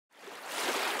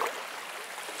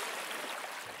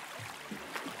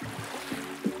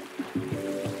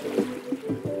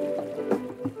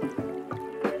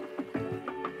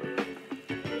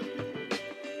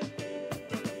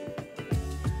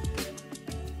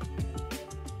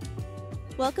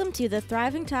Welcome to the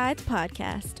Thriving Tides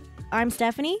podcast. I'm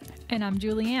Stephanie. And I'm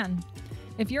Julianne.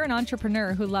 If you're an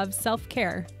entrepreneur who loves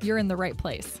self-care, you're in the right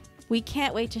place. We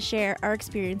can't wait to share our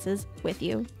experiences with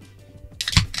you.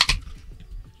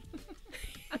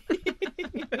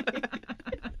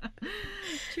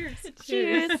 Cheers.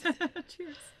 Cheers.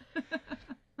 Cheers.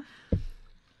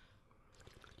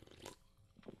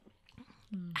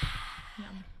 Yum.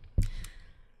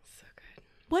 So good.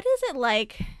 What is it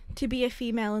like to be a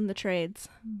female in the trades?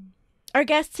 Our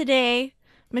guest today,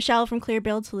 Michele from Clear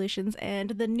Build Solutions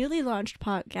and the newly launched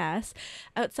podcast,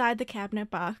 Outside the Cabinet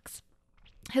Box,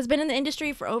 has been in the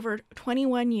industry for over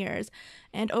 21 years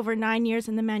and over 9 years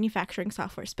in the manufacturing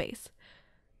software space.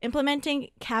 Implementing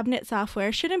cabinet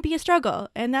software shouldn't be a struggle,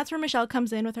 and that's where Michele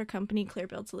comes in with her company, Clear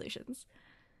Build Solutions.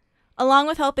 Along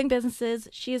with helping businesses,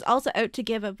 she is also out to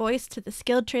give a voice to the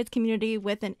skilled trades community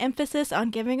with an emphasis on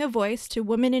giving a voice to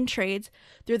women in trades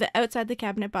through the Outside the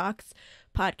Cabinet Box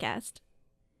podcast.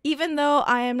 Even though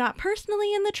I am not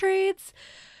personally in the trades,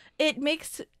 it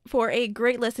makes for a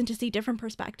great listen to see different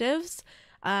perspectives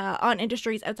on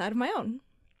industries outside of my own.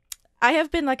 I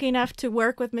have been lucky enough to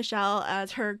work with Michele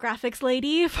as her graphics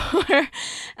lady for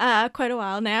quite a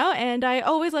while now, and I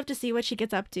always love to see what she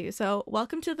gets up to. So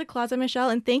welcome to the closet, Michele,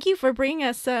 and thank you for bringing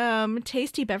us some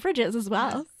tasty beverages as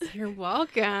well. Yes, you're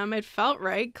welcome. It felt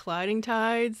right. Clouding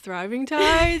tides, thriving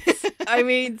tides. I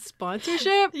mean,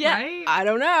 sponsorship? Yeah. Right? I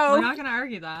don't know. We're not going to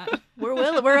argue that.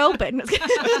 We're open.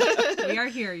 We are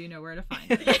here. You know where to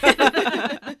find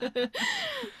us.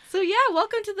 So yeah,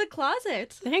 welcome to the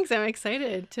closet. Thanks. I'm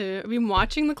excited to be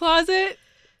watching The Closet.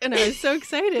 And I was so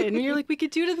excited. And you're like, we could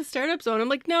do it at the startup zone. I'm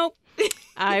like, nope.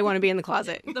 I want to be in the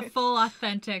closet. The full,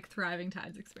 authentic, thriving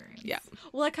tides experience. Yeah.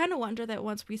 Well, I kind of wonder that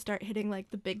once we start hitting like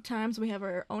the big times, we have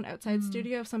our own outside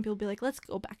studio. Some people be like, let's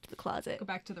go back to the closet. Go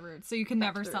back to the roots. So you can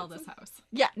never sell this house.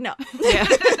 Yeah, no.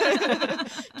 Yeah.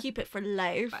 Keep it for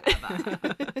life. Forever.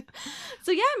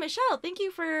 So yeah, Michele, thank you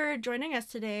for joining us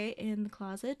today in the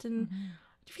closet. And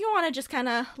if you want to just kind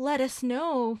of let us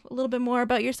know a little bit more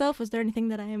about yourself, was there anything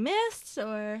that I missed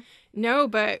or? No,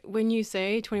 but when you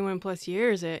say 21 plus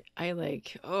years, I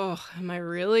like, oh, am I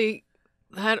really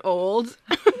that old?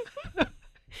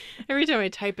 Every time I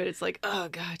type it, it's like, oh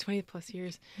God, 20 plus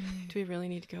years. Do we really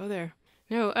need to go there?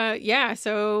 No, yeah.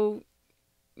 So,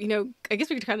 I guess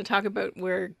we could kind of talk about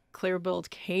where Clear Build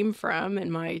came from in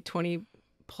my 20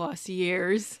 plus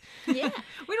years. Yeah.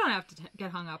 We don't have to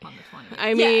get hung up on the 20.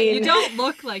 I mean, You don't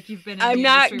look like you've been in I'm the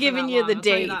not industry giving for that you long, the I'll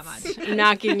tell you dates. that much. I'm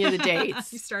not giving you the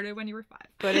dates. You started when you were 5.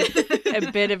 But it's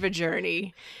a bit of a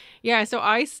journey. Yeah, so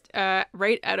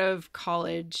right out of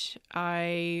college,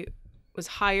 I was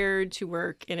hired to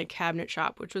work in a cabinet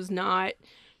shop, which was not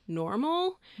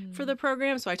normal for the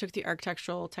program. So I took the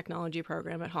architectural technology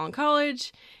program at Holland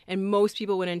College, and most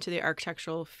people went into the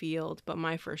architectural field, but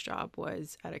my first job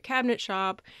was at a cabinet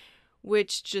shop,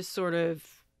 which just sort of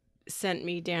sent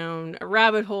me down a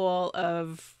rabbit hole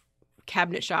of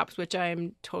cabinet shops, which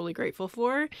I'm totally grateful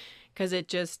for, because it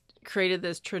just created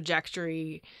this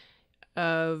trajectory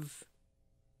of,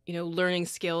 learning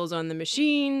skills on the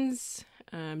machines,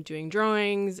 doing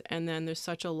drawings, and then there's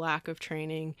such a lack of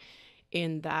training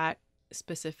in that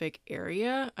specific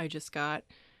area. I just got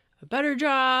a better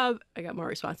job, I got more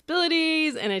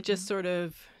responsibilities, and it just sort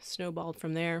of snowballed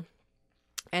from there.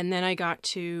 And then I got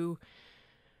to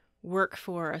work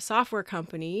for a software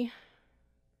company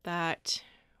that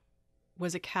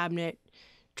was a cabinet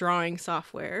drawing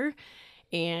software.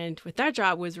 And what that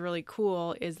job was really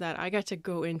cool is that I got to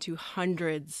go into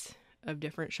hundreds of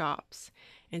different shops.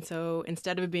 And so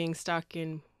instead of being stuck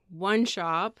in one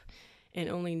shop and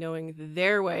only knowing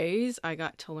their ways, I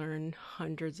got to learn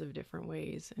hundreds of different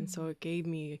ways. And so it gave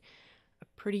me a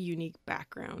pretty unique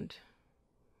background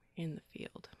in the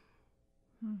field.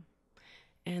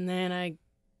 And then I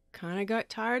kind of got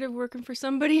tired of working for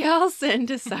somebody else and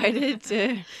decided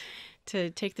to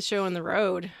take the show on the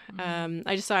road.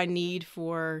 I just saw a need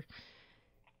for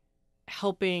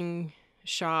helping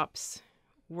shops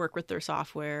work with their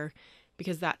software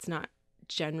because that's not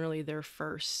generally their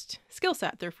first skill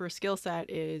set. Their first skill set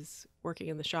is working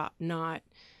in the shop, not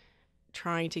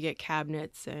trying to get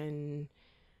cabinets and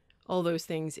all those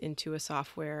things into a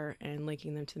software and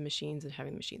linking them to the machines and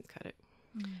having the machines cut it.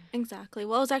 Exactly.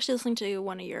 Well, I was actually listening to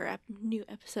one of your new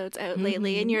episodes out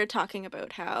lately, and you're talking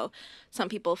about how some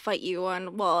people fight you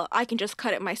on, well, I can just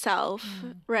cut it myself,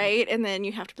 right? And then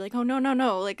you have to be like, oh,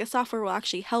 no, like a software will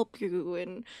actually help you.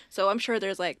 And so I'm sure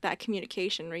there's like that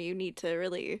communication where you need to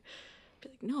really be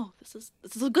like, no, this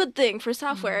is a good thing for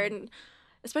software. And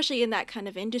especially in that kind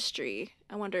of industry,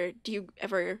 I wonder, do you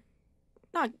ever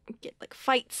not get like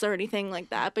fights or anything like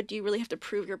that, but do you really have to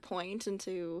prove your point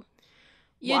into...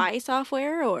 why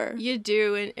software or? You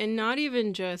do, and not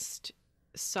even just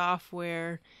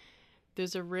software.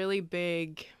 There's a really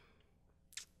big,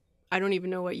 I don't even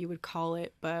know what you would call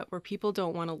it, but where people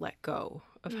don't want to let go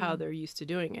of how they're used to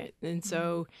doing it. And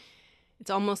so it's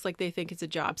almost like they think it's a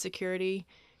job security.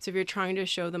 So if you're trying to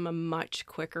show them a much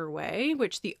quicker way,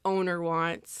 which the owner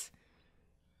wants,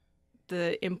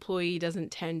 the employee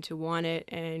doesn't tend to want it,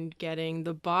 and getting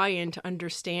the buy-in to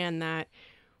understand that,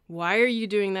 why are you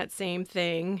doing that same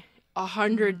thing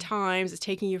 100 times? It's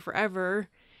taking you forever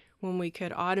when we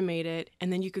could automate it,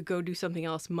 and then you could go do something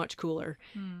else much cooler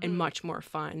and much more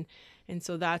fun. And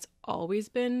so that's always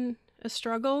been a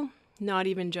struggle, not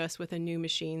even just with a new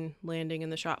machine landing in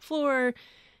the shop floor.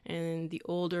 And the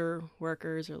older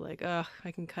workers are like, ugh,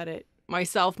 I can cut it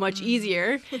myself much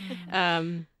easier.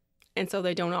 And so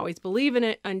they don't always believe in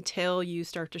it until you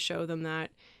start to show them that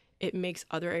it makes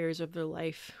other areas of their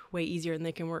life way easier, and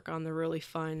they can work on the really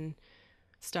fun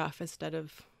stuff instead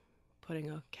of putting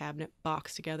a cabinet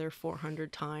box together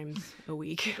 400 times a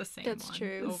week. The same That's one,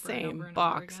 true. over Same and over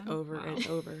box and over wow. and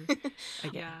over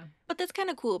again. Yeah. But that's kind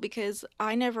of cool because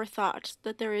I never thought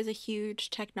that there is a huge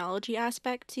technology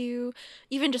aspect to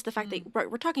even just the fact that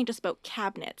we're talking just about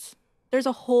cabinets. There's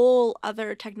a whole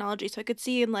other technology. So I could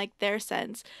see in like their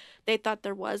sense, they thought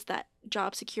there was that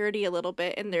job security a little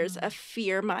bit, and there's a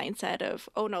fear mindset of,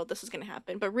 oh no, this is going to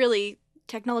happen. But really,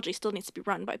 technology still needs to be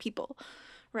run by people,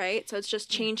 right? So it's just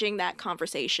changing that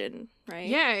conversation, right?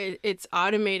 Yeah, it's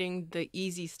automating the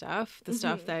easy stuff, the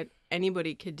stuff that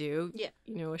anybody could do. Yeah.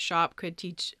 You know, a shop could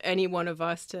teach any one of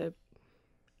us to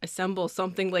assemble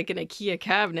something like an IKEA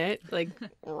cabinet. Like,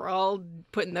 we're all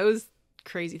putting those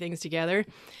crazy things together.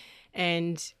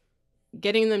 And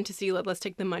getting them to see, let's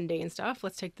take the mundane stuff.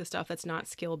 Let's take the stuff that's not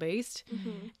skill-based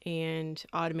and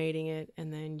automating it.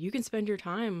 And then you can spend your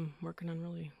time working on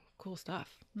really cool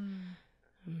stuff. Yeah,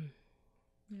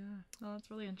 well, that's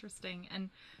really interesting. And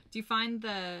do you find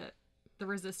the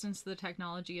resistance to the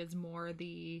technology is more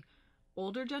the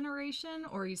older generation,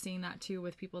 or are you seeing that too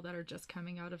with people that are just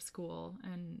coming out of school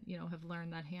and, you know, have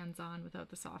learned that hands-on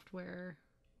without the software?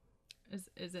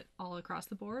 Is it all across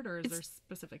the board, or is there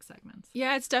specific segments?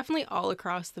 Yeah, it's definitely all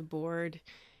across the board,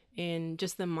 in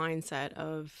just the mindset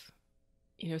of,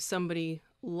 you know, somebody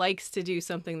likes to do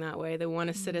something that way. They want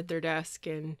to sit at their desk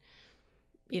and,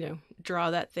 you know,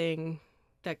 draw that thing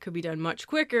that could be done much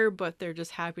quicker, but they're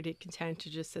just happy to content to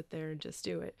just sit there and just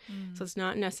do it. So it's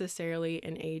not necessarily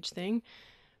an age thing.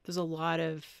 There's a lot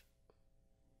of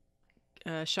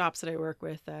shops that I work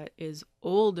with that is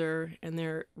older, and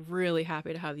they're really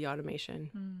happy to have the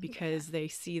automation because they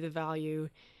see the value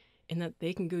in that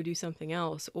they can go do something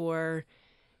else, or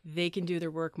they can do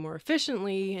their work more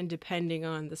efficiently, and depending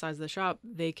on the size of the shop,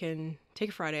 they can take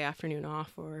a Friday afternoon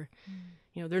off, or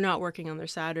you know, they're not working on their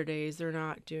Saturdays, they're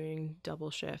not doing double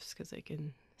shifts because they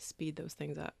can speed those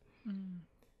things up.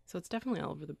 So it's definitely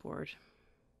all over the board.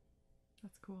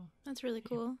 That's cool. That's really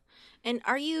cool. And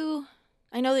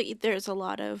I know that there's a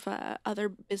lot of other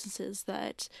businesses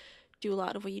that do a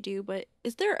lot of what you do, but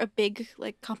is there a big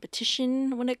like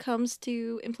competition when it comes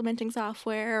to implementing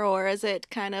software, or is it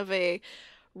kind of a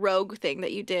rogue thing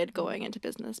that you did going into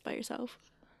business by yourself?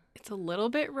 It's a little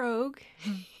bit rogue.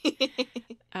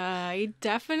 I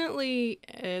definitely,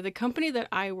 the company that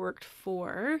I worked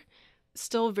for,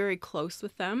 still very close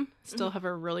with them, still have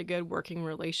a really good working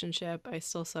relationship. I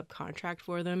still subcontract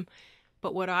for them.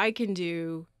 But what I can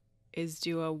do is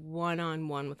do a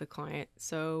one-on-one with a client.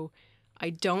 So I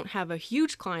don't have a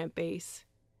huge client base,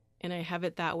 and I have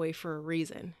it that way for a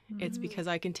reason. It's because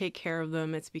I can take care of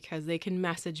them. It's because they can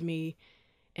message me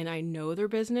and I know their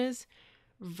business,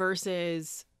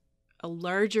 versus a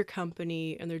larger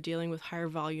company and they're dealing with higher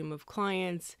volume of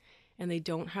clients and they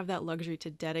don't have that luxury to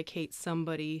dedicate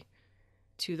somebody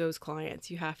to those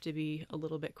clients. You have to be a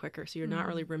little bit quicker. So you're not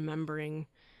really remembering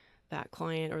that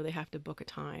client, or they have to book a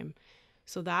time.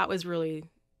 So that was really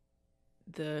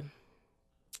the,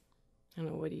 I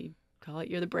don't know, what do you call it?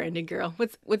 You're the branding girl.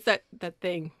 What's that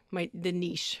thing? The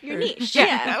niche. Your niche.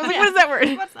 Yeah. I was like, what is that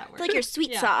word? What's that word? It's like your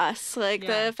sweet sauce, like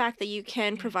Yeah. the fact that you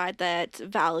can provide that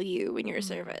value in your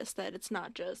service, that it's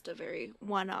not just a very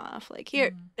one-off, like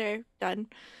here, there, done.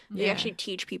 You Yeah. actually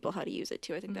teach people how to use it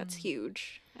too. I think that's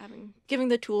huge. Giving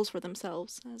the tools for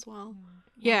themselves as well.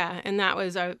 Yeah, and that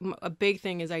was a big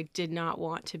thing, is I did not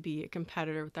want to be a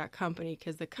competitor with that company,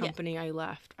 because the company I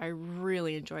left, I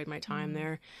really enjoyed my time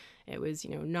there. It was,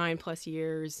 9+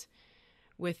 years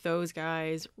with those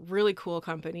guys. Really cool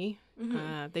company.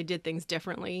 They did things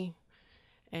differently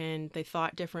and they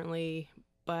thought differently,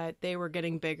 but they were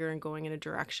getting bigger and going in a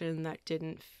direction that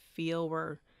didn't feel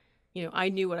where you know, I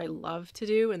knew what I loved to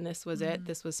do, and this was it.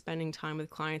 This was spending time with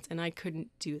clients, and I couldn't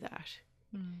do that.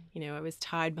 You know, I was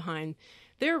tied behind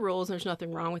their rules, and there's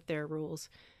nothing wrong with their rules.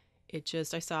 It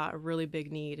just, I saw a really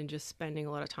big need in just spending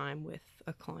a lot of time with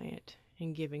a client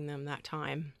and giving them that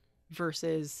time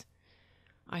versus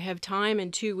I have time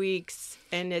in 2 weeks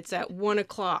and it's at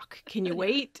 1:00. Can you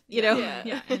wait? You know?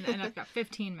 Yeah. And I've got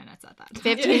 15 minutes at that time.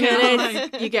 15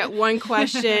 minutes, you get one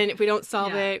question. If we don't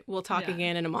solve it, we'll talk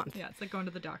again in a month. Yeah, it's like going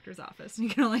to the doctor's office. You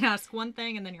can only ask one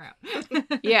thing and then you're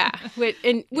out. Yeah.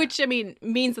 Which I mean,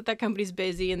 means that company's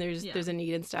busy and there's a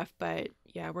need and stuff. But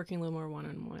yeah, working a little more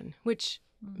one-on-one, which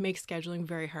makes scheduling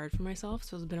very hard for myself.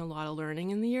 So there's been a lot of learning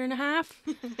in the year and a half.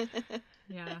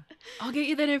 Yeah. I'll get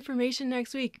you that information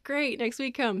next week. Great. Next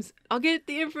week comes. I'll get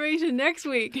the information next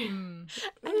week.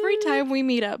 Every time we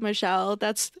meet up, Michelle,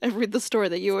 that's the story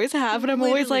that you always have. And I'm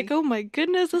always like, oh my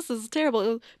goodness, this is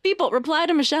terrible. People, reply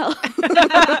to Michelle.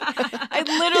 I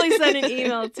literally sent an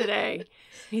email today.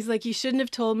 He's like, you shouldn't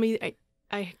have told me.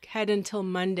 I had until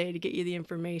Monday to get you the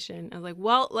information. I was like,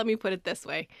 well, let me put it this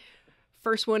way.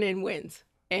 First one in wins.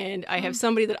 And I have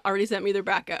somebody that already sent me their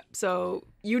backup. So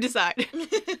you decide.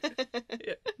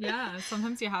 Yeah.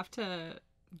 Sometimes you have to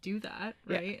do that,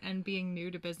 right? Yeah. And being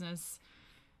new to business,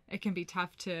 it can be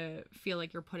tough to feel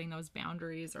like you're putting those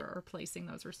boundaries or placing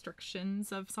those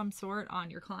restrictions of some sort on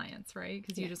your clients, right?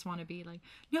 Because you just want to be like,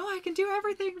 no, I can do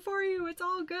everything for you. It's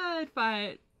all good.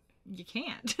 But you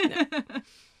can't. No.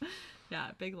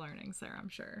 Yeah. Big learnings there, I'm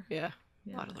sure. Yeah.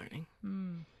 A lot of learning.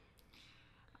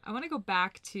 I want to go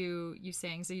back to you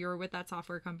saying, so you were with that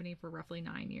software company for roughly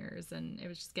 9 years, and it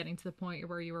was just getting to the point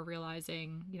where you were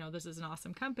realizing, you know, this is an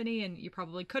awesome company, and you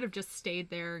probably could have just stayed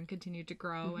there and continued to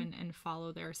grow and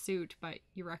follow their suit, but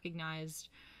you recognized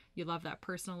you love that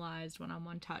personalized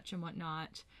one-on-one touch and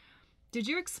whatnot. Did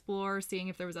you explore seeing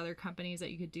if there was other companies that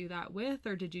you could do that with,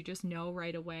 or did you just know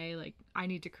right away, like, I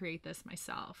need to create this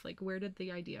myself? Like, where did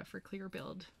the idea for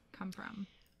ClearBuild come from?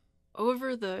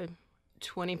 Over the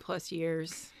 20 plus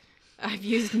years, I've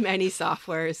used many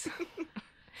softwares.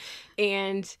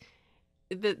 And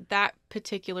that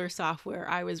particular software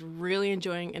I was really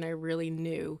enjoying and I really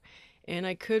knew. And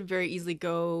I could have very easily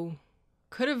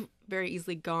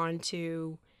gone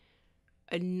to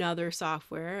another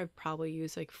software. I've probably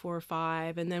used like 4 or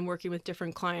 5, and then working with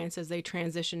different clients as they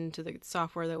transitioned to the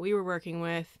software that we were working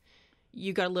with,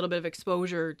 you got a little bit of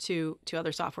exposure to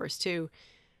other softwares too.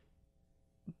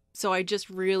 So I just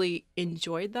really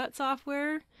enjoyed that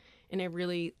software and I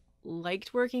really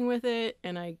liked working with it.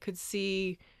 And I could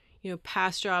see, you know,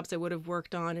 past jobs I would have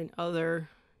worked on in other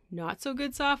not so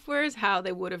good softwares, how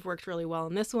they would have worked really well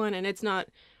in this one. And it's not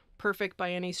perfect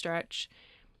by any stretch,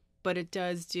 but it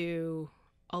does do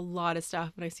a lot of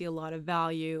stuff and I see a lot of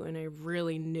value and I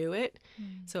really knew it.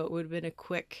 So it would have been a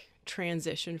quick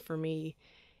transition for me.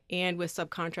 And with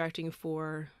subcontracting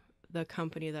for the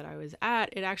company that I was at,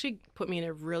 it actually put me in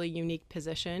a really unique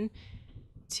position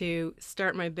to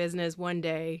start my business one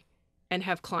day and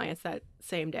have clients that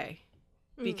same day.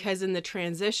 Because in the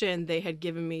transition, they had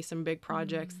given me some big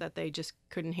projects that they just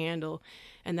couldn't handle.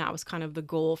 And that was kind of the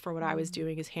goal for what I was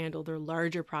doing, is handle their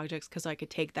larger projects because I could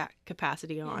take that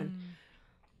capacity on.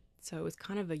 So it was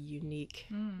kind of a unique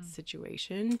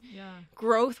situation. Yeah.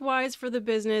 Growth-wise for the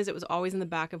business, it was always in the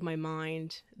back of my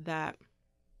mind that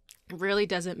it really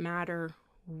doesn't matter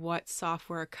what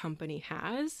software a company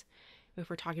has. If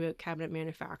we're talking about cabinet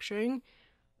manufacturing,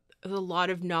 there's a lot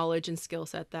of knowledge and skill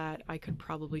set that I could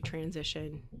probably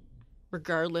transition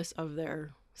regardless of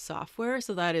their software.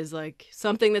 So that is like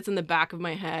something that's in the back of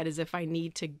my head, is if I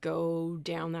need to go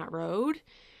down that road,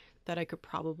 that I could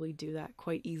probably do that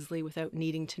quite easily without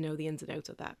needing to know the ins and outs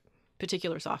of that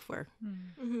particular software.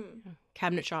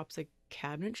 Cabinet shop's a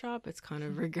cabinet shop. It's kind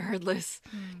of regardless.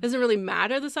 Doesn't really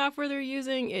matter the software they're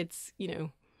using. It's, you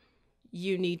know,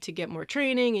 you need to get more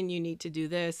training and you need to do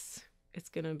this. It's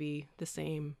going to be the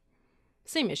same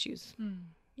issues.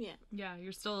 Yeah,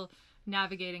 you're still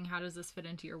navigating how does this fit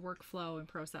into your workflow and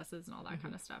processes and all that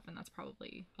kind of stuff, and that's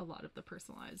probably a lot of the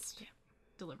personalized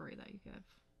delivery that you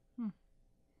give.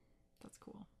 That's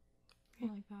cool. I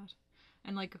like that.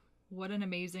 And like, what an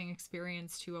amazing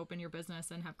experience to open your business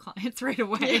and have clients right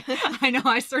away. I know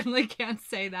I certainly can't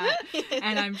say that.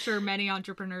 And I'm sure many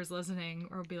entrepreneurs listening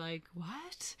will be like,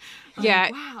 what?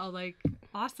 Like, wow, like,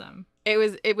 awesome. It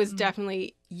was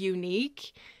definitely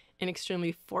unique and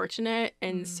extremely fortunate.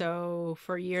 And so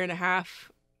for a year and a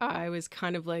half, I was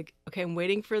kind of like, okay, I'm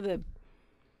waiting for that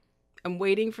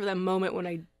moment when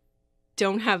I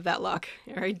don't have that luck,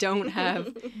 or I don't have,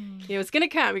 you know, it's going to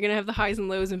come. You're going to have the highs and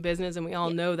lows in business, and we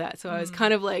all know that. So I was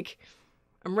kind of like,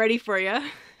 I'm ready for you.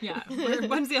 Yeah.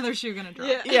 When's the other shoe gonna drop?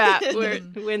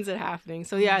 When's it happening?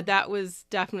 So yeah, that was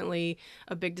definitely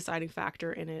a big deciding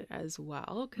factor in it as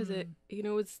well, because it, you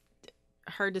know, it's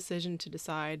a hard decision to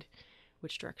decide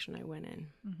which direction I went in.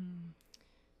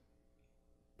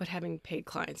 But having paid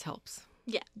clients helps.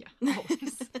 Yeah.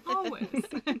 Always.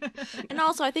 And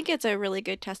also, I think it's a really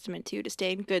good testament too to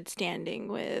stay in good standing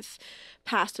with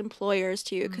past employers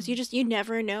too, because you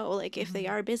never know. Like if they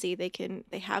are busy, they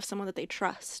have someone that they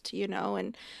trust, you know.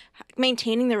 And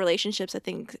maintaining the relationships, I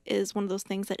think, is one of those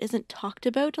things that isn't talked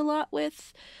about a lot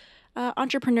with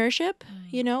entrepreneurship.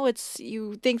 You know,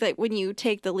 you think that when you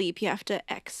take the leap, you have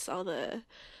to X all the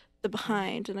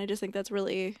behind, and I just think that's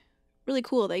really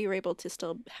cool that you're able to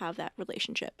still have that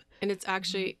relationship. And it's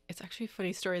actually a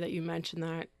funny story that you mentioned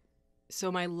that.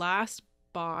 So my last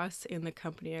boss in the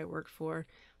company I worked for,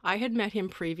 I had met him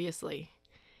previously.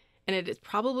 And it is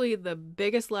probably the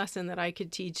biggest lesson that I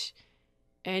could teach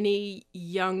any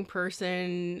young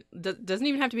person. Doesn't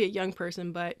even have to be a young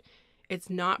person, but it's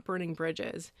not burning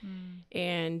bridges.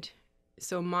 And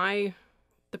so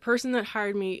the person that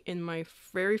hired me in my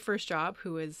very first job,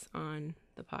 who is on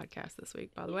the podcast this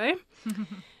week, by the way.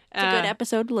 It's a good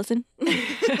episode to listen.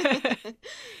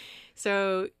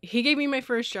 So he gave me my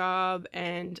first job,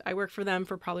 and I worked for them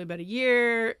for probably about a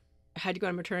year. Had to go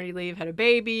on maternity leave, had a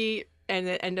baby, and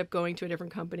then ended up going to a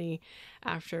different company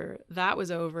after that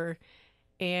was over.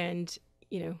 And,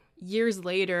 you know, years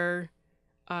later,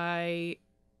 I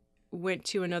went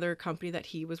to another company that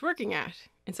he was working at.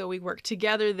 And so we worked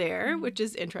together there, which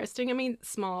is interesting. I mean,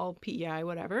 small PEI,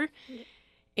 whatever. Yeah.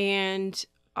 And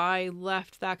I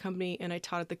left that company and I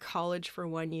taught at the college for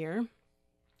 1 year,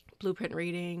 blueprint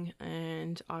reading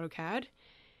and AutoCAD.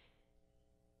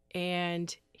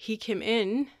 And he came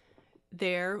in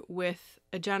there with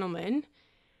a gentleman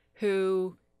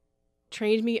who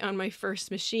trained me on my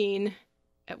first machine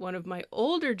at one of my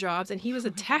older jobs. And he was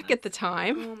a tech at the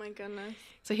time. Oh my goodness.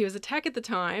 So he was a tech at the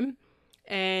time.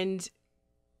 And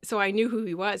so I knew who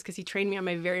he was because he trained me on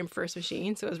my very first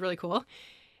machine. So it was really cool.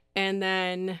 And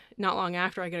then not long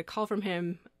after, I get a call from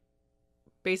him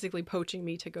basically poaching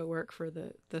me to go work for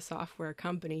the software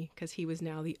company because he was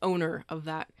now the owner of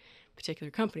that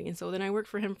particular company. And so then I worked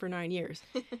for him for 9 years.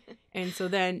 And so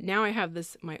then now I have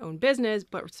my own business,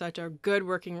 but such a good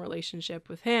working relationship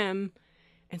with him.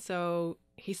 And so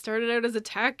he started out as a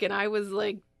tech and I was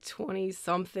like 20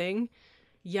 something,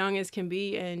 young as can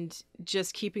be. And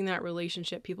just keeping that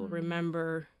relationship, people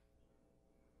remember.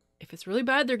 If it's really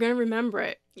bad, they're going to remember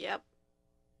it. Yep.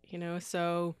 You know,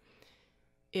 so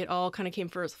it all kind of came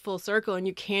full circle, and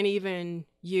you can't even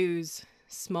use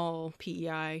small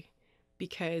PEI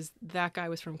because that guy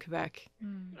was from Quebec.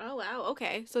 Oh, wow.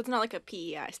 Okay. So it's not like a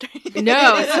PEI story.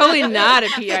 No, it's totally not a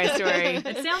PEI story.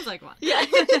 It sounds like one. Yeah.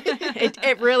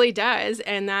 It really does.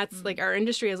 And that's like our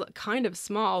industry is kind of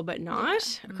small, but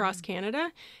not across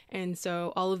Canada. And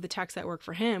so all of the techs that work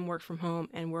for him worked from home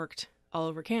and worked all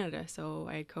over Canada. So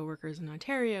I had coworkers in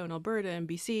Ontario and Alberta and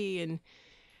BC,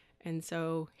 and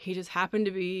so he just happened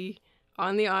to be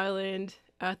on the island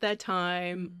at that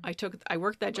time. I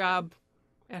worked that job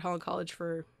at Holland College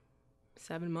for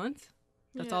 7 months.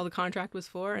 That's all the contract was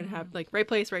for, and have like right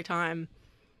place, right time.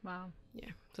 Wow.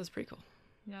 Yeah, so it's pretty cool.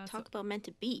 Yeah. Talk about meant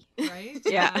to be. Right?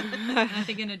 Yeah. And I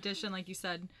think in addition, like you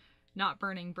said, not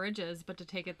burning bridges, but to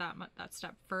take it that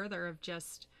step further of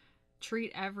just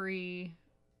treat every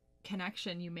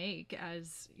connection you make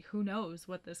as who knows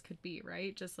what this could be,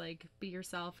 right? Just like be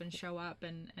yourself and show up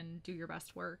and do your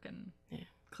best work, and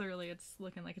clearly it's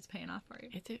looking like it's paying off for you.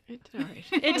 It did all right.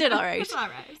 It did all right. It's all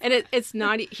right. And it's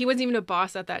not, he wasn't even a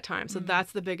boss at that time. So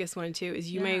that's the biggest one too,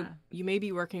 is you may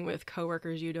be working with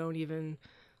coworkers you don't even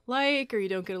like or you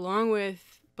don't get along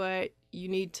with, but you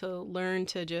need to learn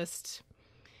to just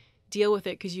deal with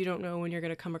it because you don't know when you're going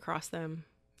to come across them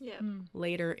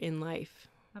later in life.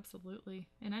 Absolutely.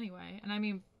 In any way. And I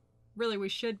mean, really, we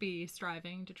should be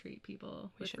striving to treat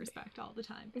people with respect all the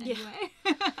time anyway.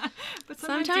 But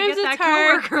sometimes you get that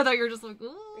coworker that you're just like,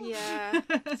 ooh. Yeah.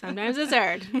 Sometimes it's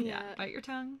hard. Yeah. Bite your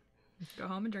tongue. Go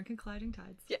home and drink in colliding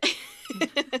tides. Yeah.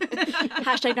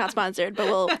 Hashtag not sponsored, but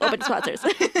we'll open sponsors.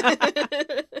 Had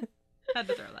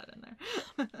to throw that in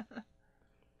there.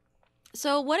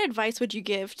 So what advice would you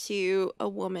give to a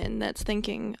woman that's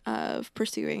thinking of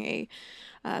pursuing a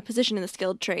position in the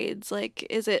skilled trades? Like,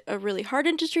 is it a really hard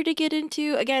industry to get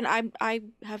into? Again, I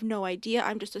have no idea.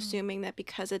 I'm just assuming that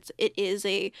because it is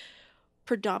a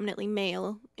predominantly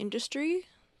male industry.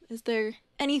 Is there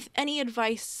any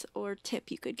advice or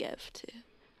tip you could give to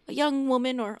a young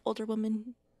woman or older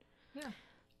woman? Yeah.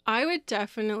 I would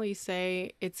definitely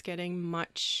say it's getting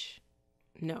much...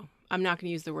 No. I'm not going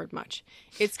to use the word much.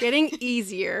 It's getting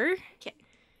easier Okay.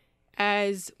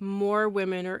 as more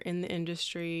women are in the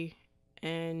industry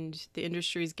and the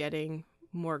industry is getting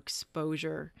more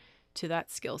exposure to that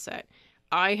skill set.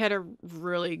 I had a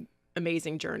really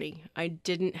amazing journey. I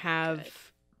didn't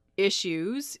have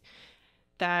issues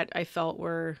that I felt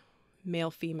were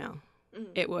male-female.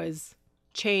 It was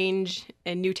change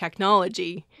and new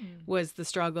technology was the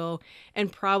struggle,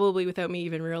 and probably without me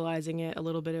even realizing it, a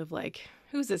little bit of like,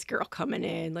 who's this girl coming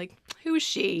in? Like, who's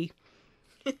she?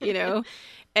 You know?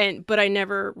 But I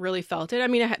never really felt it. I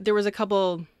mean, there was a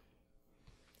couple,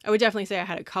 I would definitely say I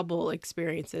had a couple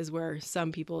experiences where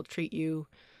some people treat you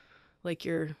like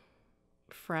you're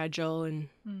fragile and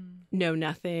know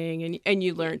nothing, and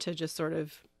you learn to just sort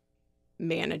of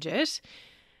manage it.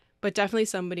 But definitely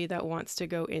somebody that wants to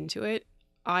go into it,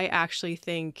 I actually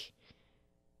think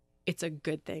it's a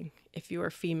good thing if you are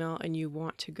female and you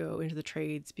want to go into the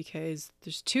trades, because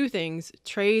there's two things.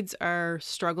 Trades are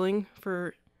struggling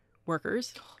for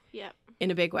workers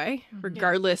in a big way,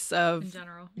 regardless of In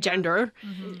general. gender.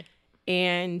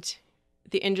 And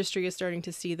the industry is starting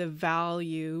to see the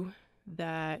value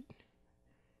that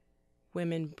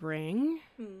women bring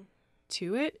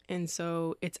to it. And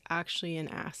so it's actually an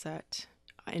asset,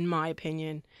 in my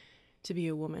opinion, to be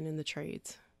a woman in the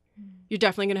trades. You're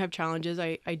definitely going to have challenges.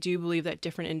 I do believe that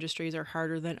different industries are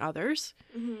harder than others.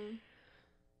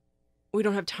 We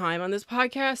don't have time on this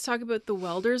podcast to talk about the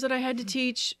welders that I had to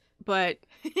teach, but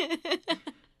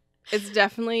it's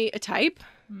definitely a type.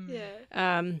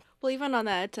 Well, even on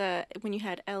that, when you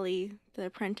had Ellie, the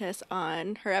apprentice,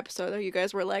 on her episode, you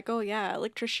guys were like, "Oh yeah,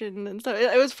 electrician," and so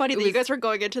it was funny that you guys were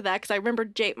going into that, because I remember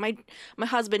my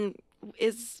husband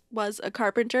was a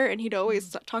carpenter, and he'd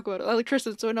always talk about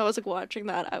electricians. So when I was like watching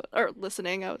that or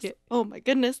listening, I was oh my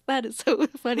goodness, that is so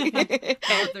funny.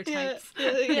 All of their types.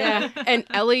 Yeah. And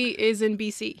Ellie is in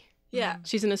BC. Yeah.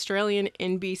 She's an Australian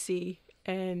in BC,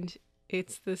 and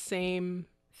it's the same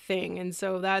thing. And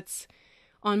so that's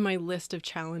on my list of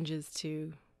challenges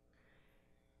to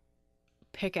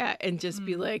pick at and just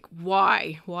be like,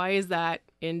 why is that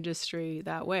industry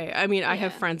that way? I mean, I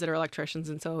have friends that are electricians,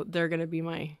 and so they're going to be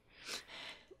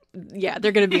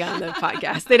they're going to be on the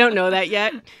podcast. They don't know that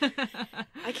yet.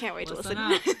 I can't wait to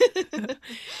listen.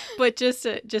 But just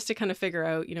to kind of figure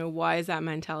out, why is that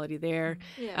mentality there?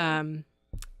 And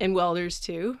welders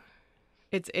too.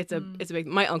 It's a big,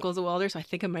 my uncle's a welder, so I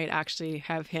think I might actually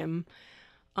have him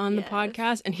on the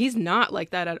podcast, and he's not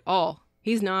like that at all.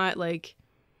 He's not like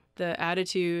the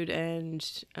attitude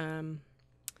and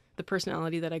the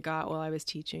personality that I got while I was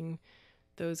teaching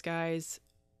those guys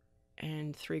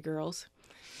and 3 girls.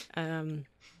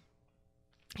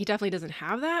 He definitely doesn't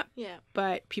have that.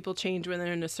 But people change when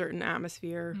they're in a certain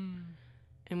atmosphere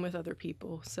and with other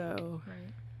people, so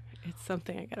it's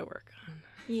something I gotta work on.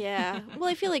 Well,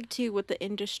 I feel like too with the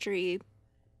industry,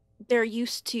 they're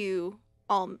used to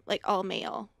all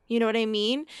male. You know what I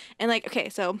mean? And like, okay,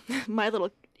 so my little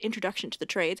introduction to the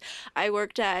trades, I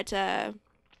worked at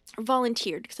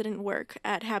volunteered, because I didn't work,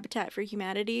 at Habitat for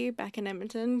Humanity back in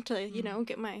Edmonton to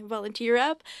get my volunteer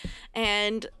up,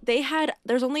 and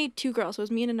there's only 2 girls, so it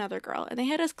was me and another girl, and they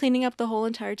had us cleaning up the whole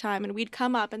entire time, and we'd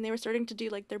come up and they were starting to do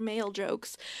like their male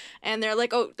jokes, and they're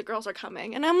like, "Oh, the girls are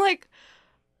coming," and I'm like,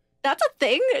 that's a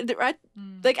thing.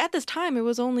 Like at this time, it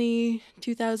was only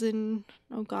 2000.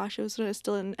 Oh gosh, it was when I was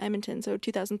still in Edmonton, so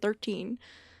 2013.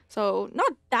 So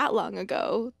not that long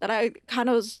ago, that I kind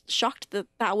of was shocked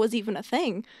that was even a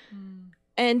thing.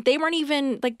 And they weren't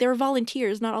even like, they were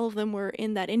volunteers. Not all of them were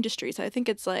in that industry. So I think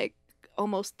it's like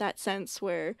almost that sense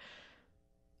where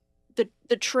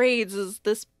the trades is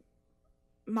this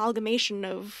amalgamation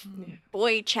of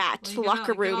boy chat,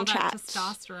 locker room chat,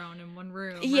 testosterone in one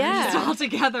room, just all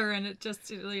together, and it just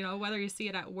whether you see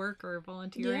it at work or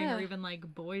volunteering or even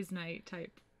like boys' night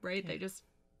type, right? They just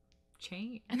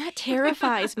change, and that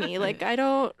terrifies me. Like I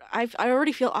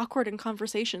already feel awkward in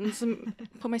conversations and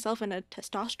put myself in a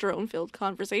testosterone filled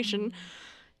conversation.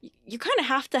 You kind of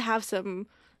have to have some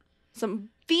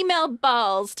female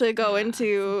balls to go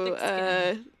into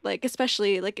like,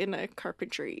 especially like in a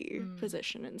carpentry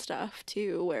position and stuff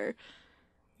too, where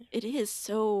it is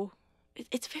so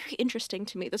it's very interesting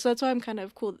to me. So that's why I'm kind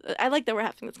of cool. I like that we're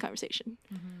having this conversation.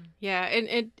 Yeah,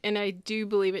 and I do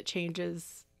believe it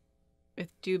changes. I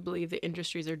do believe the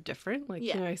industries are different, like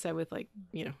I said, with like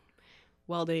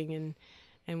welding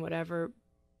and whatever,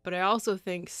 but I also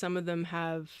think some of them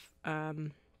have I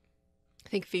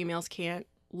think females can't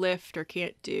lift or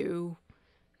can't do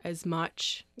as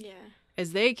much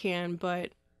as they can,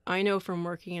 but I know from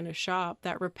working in a shop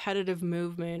that repetitive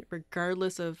movement,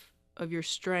 regardless of your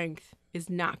strength, is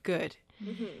not good.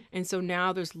 Mm-hmm. And so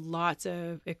now there's lots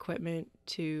of equipment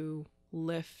to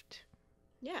lift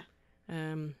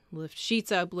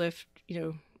sheets up, lift,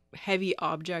 heavy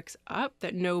objects up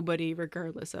that nobody,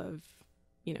 regardless of,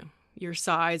 your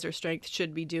size or strength,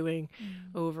 should be doing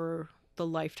over the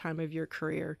lifetime of your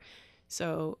career.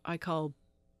 So I call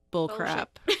bull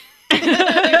crap. You're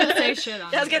gonna say shit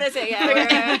on I was it. gonna say,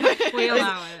 yeah. We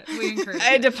allow it. We encourage I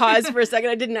had it. to pause for a second.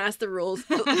 I didn't ask the rules.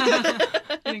 We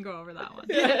didn't go over that one.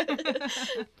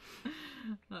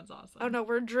 That's awesome. Oh no,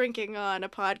 we're drinking on a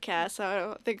podcast, so I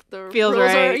don't think the Feels rules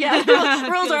right. are. Yeah,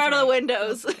 rules Feels are out of the right.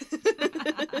 windows.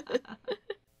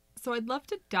 So I'd love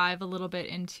to dive a little bit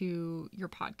into your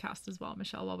podcast as well,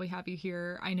 Michelle, while we have you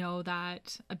here. I know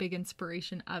that a big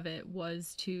inspiration of it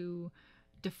was to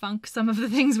debunk some of the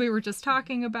things we were just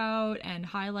talking about and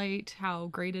highlight how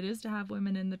great it is to have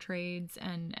women in the trades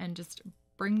and just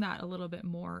bring that a little bit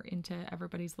more into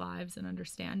everybody's lives and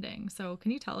understanding. So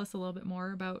can you tell us a little bit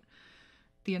more about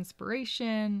the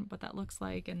inspiration, what that looks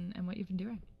like, and what you've been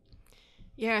doing?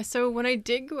 Yeah, so when I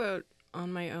did go out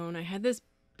on my own, I had this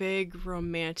big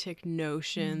romantic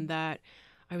notion that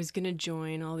I was going to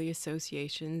join all the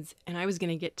associations and I was going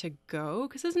to get to go,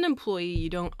 because as an employee, you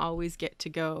don't always get to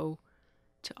go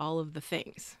to all of the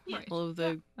things, Right. all of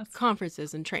the That's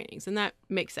conferences and trainings, and that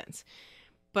makes sense.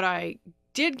 But I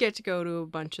did get to go to a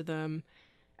bunch of them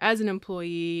as an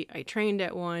employee. I trained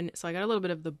at one, so I got a little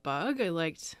bit of the bug. I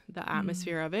liked the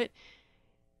atmosphere of it.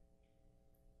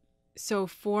 So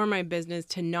for my business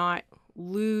to not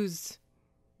lose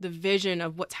the vision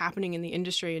of what's happening in the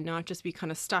industry and not just be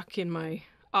kind of stuck in my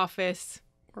office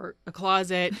or a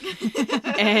closet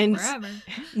and forever.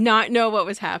 not know what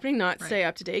was happening, not Right. stay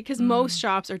up to date, because most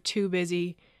shops are too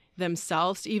busy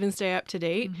themselves to even stay up to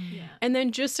date. Yeah. And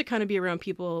then just to kind of be around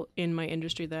people in my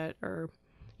industry that are,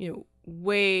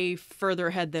 way further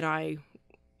ahead than I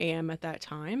am at that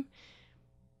time.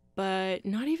 But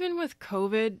not even with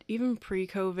COVID, even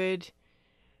pre-COVID,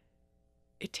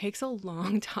 it takes a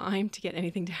long time to get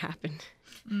anything to happen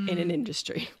in an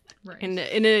industry, Right. in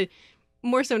a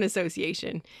more so an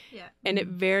association. Yeah. And it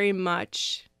very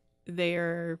much,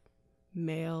 they're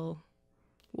male,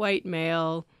 white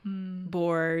male,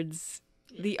 boards.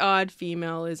 The odd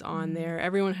female is on there.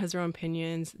 Everyone has their own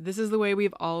opinions. This is the way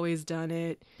we've always done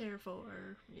it.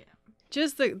 Therefore, yeah.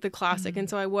 Just the classic. And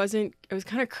so I was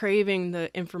kind of craving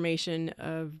the information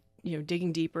of,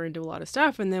 digging deeper into a lot of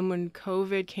stuff. And then when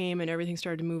COVID came and everything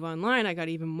started to move online, I got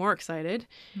even more excited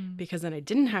because then I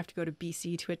didn't have to go to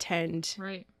BC to attend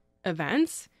Right.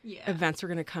 events. Yeah. Events were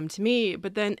going to come to me.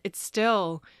 But then it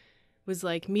still was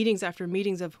like meetings after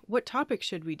meetings of what topic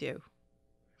should we do?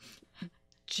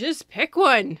 Just pick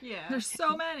one. Yeah. There's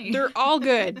so many. They're all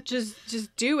good.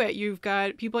 Just do it. You've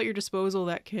got people at your disposal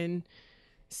that can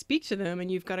speak to them, and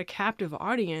you've got a captive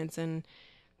audience. And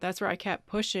that's where I kept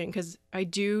pushing, because I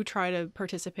do try to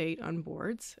participate on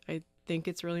boards. I think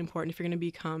it's really important if you're going to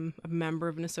become a member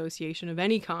of an association of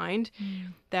any kind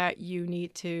that you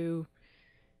need to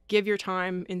give your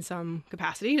time in some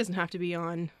capacity. It doesn't have to be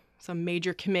on some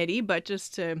major committee, but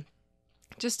just to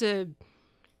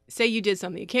say you did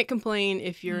something. You can't complain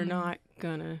if you're not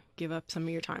gonna give up some of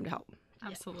your time to help,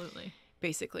 Absolutely.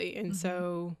 basically. And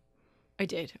so I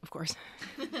did, of course.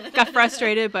 Got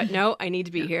frustrated, but no, I need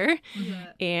to be here. Yeah.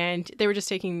 And they were just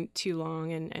taking too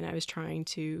long, and I was trying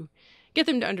to get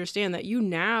them to understand that you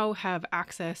now have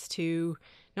access to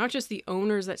not just the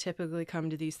owners that typically come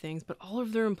to these things, but all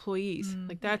of their employees.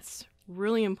 Like, that's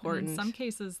really And important. in some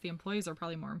cases, the employees are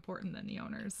probably more important than the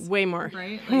owners. Way more.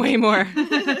 Right? Way more.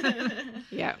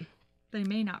 Yeah. They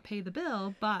may not pay the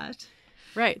bill, but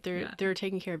Right. They're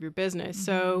taking care of your business.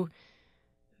 So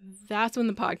that's when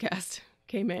the podcast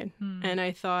came in. And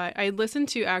I thought, I listened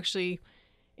to actually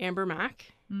Amber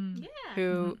Mack, Yeah.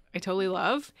 who I totally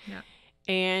love. Yeah.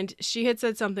 And she had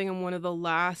said something on one of the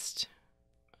last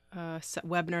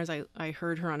webinars I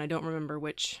heard her on. I don't remember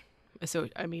which. So,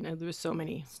 I mean, there was so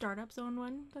many. Startup Zone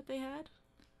one that they had?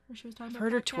 Where she was talking I've about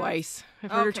heard her podcasts? twice.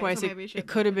 I've heard her Okay, so twice. maybe It shouldn't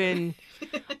could have been,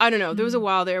 I don't know. There was a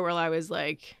while there where I was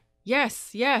like,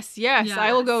 yes,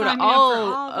 I will go sign to me up for all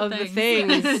all of the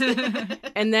things. things.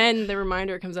 And then the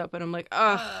reminder comes up and I'm like,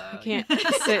 I can't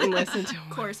sit and listen to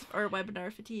Course or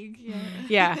webinar fatigue. Yeah.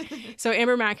 Yeah. So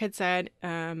Amber Mack had said,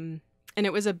 and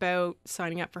it was about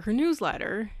signing up for her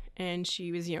newsletter. And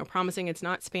she was, promising it's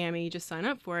not spammy, just sign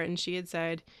up for it. And she had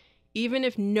said, even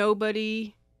if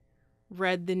nobody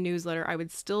read the newsletter, I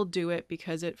would still do it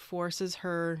because it forces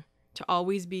her to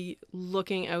always be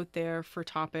looking out there for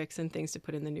topics and things to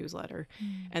put in the newsletter.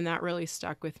 And that really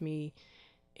stuck with me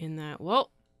in that,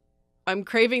 I'm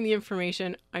craving the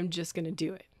information. I'm just going to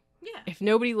do it. Yeah. If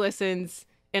nobody listens,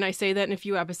 And I say that in a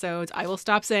few episodes. I will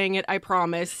stop saying it. I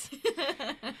promise.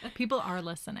 People are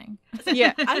listening.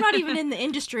 Yeah. I'm not even in the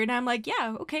industry, and I'm like,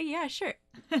 yeah, okay, yeah, sure.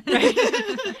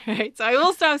 Right. So I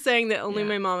will stop saying that only Yeah.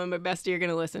 my mom and my bestie are going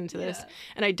to listen to this. Yeah.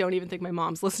 And I don't even think my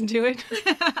mom's listened to it.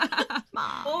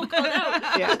 Mom. Oh, call it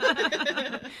out.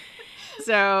 Yeah.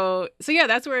 So yeah,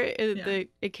 that's where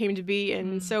it came to be.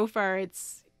 And so far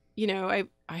it's, you know,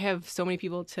 I have so many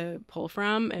people to pull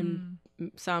from, and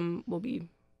some will be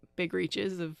big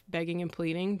reaches of begging and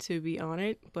pleading to be on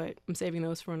it, but I'm saving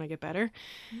those for when I get better.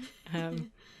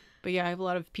 But yeah, I have a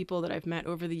lot of people that I've met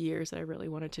over the years that I really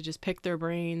wanted to just pick their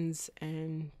brains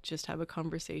and just have a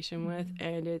conversation with,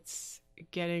 and it's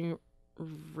getting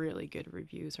really good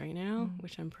reviews right now,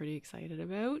 which I'm pretty excited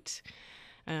about.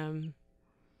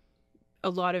 A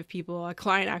lot of people, a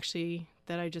client actually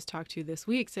that I just talked to this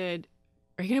week said,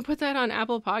 "Are you going to put that on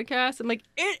Apple Podcasts?" I'm like,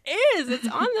 "It is. It's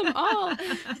on them all."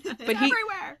 But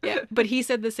everywhere. Yeah, but he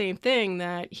said the same thing,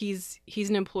 that he's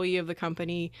an employee of the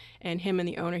company, and him and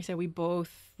the owner, he said, we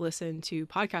both listen to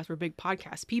podcasts. We're big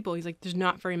podcast people. He's like, there's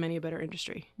not very many about our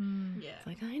industry. Yeah. It's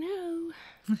like, I know.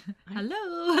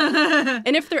 Hello.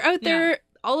 And if they're out there,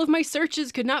 all of my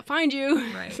searches could not find you.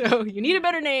 Right. So you need a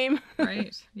better name. Right.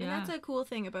 And Yeah. that's a cool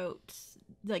thing about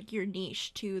like your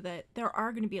niche too, that there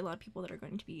are going to be a lot of people that are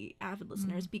going to be avid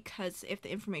listeners, because if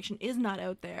the information is not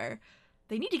out there,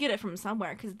 they need to get it from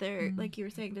somewhere, because they're like you were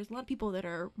saying, there's a lot of people that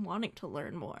are wanting to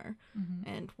learn more,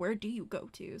 and where do you go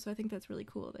to? So I think that's really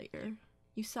cool that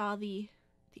you saw the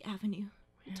avenue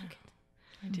and took it,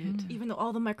 I did. even though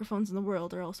all the microphones in the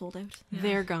world are all sold out.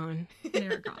 They're gone.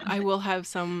 They're gone. I will have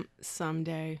some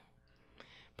someday,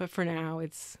 but for now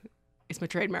it's my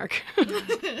trademark.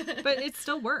 But it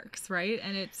still works, right?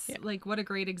 And it's like, what a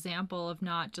great example of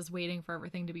not just waiting for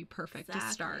everything to be perfect to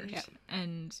start. Exactly. Yeah.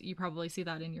 And you probably see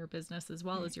that in your business as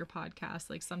well as your podcast.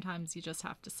 Like, sometimes you just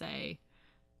have to say,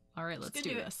 all right, let's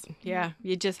do this. Yeah,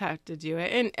 you just have to do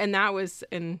it. And that was,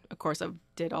 and of course I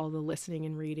did all the listening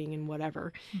and reading and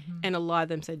whatever. And a lot of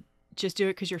them said, just do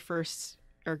it because your firsts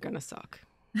are going to suck.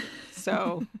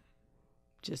 So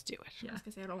just do it. I was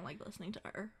gonna say, I don't like listening to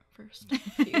our first.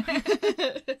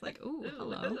 It's like, ooh,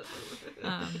 hello.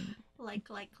 Like.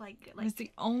 It's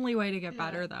the only way to get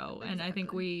better, though. And I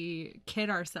think we kid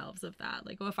ourselves of that.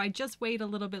 Like, well, if I just wait a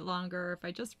little bit longer, if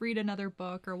I just read another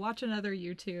book or watch another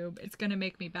YouTube, it's going to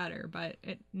make me better. But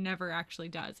it never actually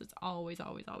does. It's always,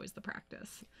 always, always the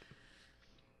practice.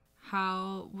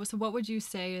 So what would you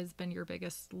say has been your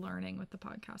biggest learning with the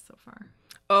podcast so far?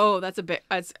 Oh, that's a bit,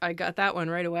 I got that one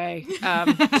right away.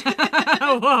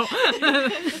 Whoa.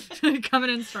 Coming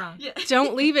in strong. Yeah.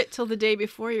 Don't leave it till the day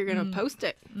before you're going to post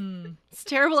it. It's a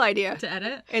terrible idea. To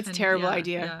edit? It's a terrible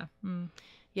idea. Yeah.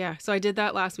 Yeah, so I did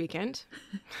that last weekend.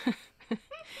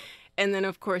 And then,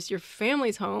 of course, your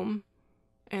family's home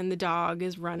and the dog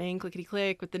is running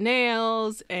clickety-click with the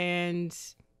nails, and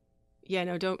yeah,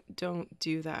 no, don't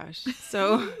do that.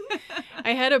 So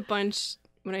I had a bunch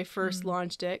when I first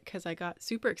launched it, because I got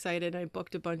super excited. I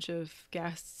booked a bunch of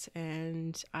guests,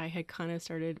 and I had kind of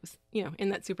started, you know, in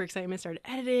that super excitement, started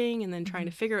editing and then trying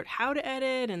to figure out how to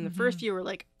edit. And the first few were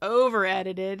like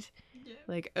over-edited.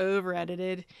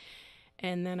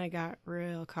 And then I got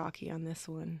real cocky on this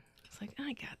one. It's like,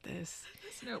 I got this.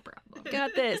 It's no problem.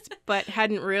 Got this. But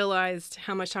hadn't realized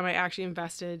how much time I actually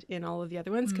invested in all of the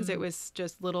other ones, because it was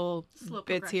just little Slow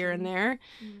bits here and there.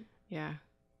 Mm. Yeah.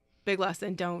 Big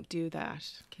lesson. Don't do that.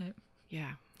 Okay.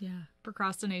 Yeah. Yeah.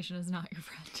 Procrastination is not your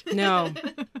friend. No.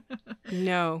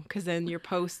 No, because then your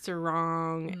posts are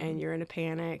wrong and you're in a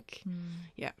panic.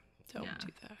 Yeah. Don't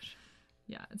do that.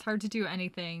 Yeah, it's hard to do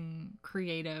anything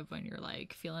creative when you're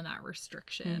like feeling that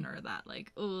restriction or that like,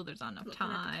 oh, there's not enough Looking at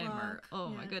the time, or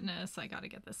clock. my goodness, I got to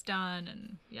get this done.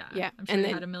 And Yeah, I'm sure and you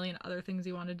then- had a million other things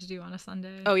you wanted to do on a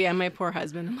Sunday. Oh, yeah. My poor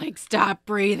husband. I'm like, stop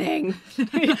breathing.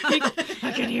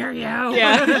 I can hear you.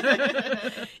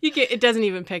 Yeah. It doesn't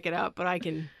even pick it up, but I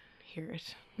can hear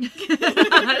it.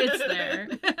 It's there.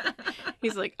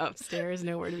 He's like upstairs,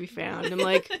 nowhere to be found. I'm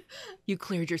like, you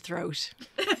cleared your throat.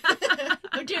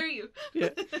 How dare you? Yeah.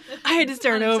 I had to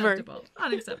start over.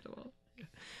 Unacceptable.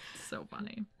 So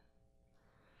funny.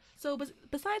 So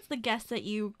besides the guests that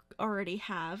you already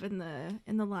have in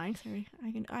the line, sorry,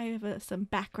 I have some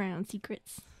background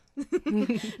secrets. Just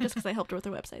because I helped her with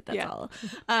her website, that's all.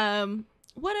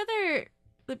 What other?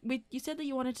 You said that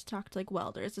you wanted to talk to like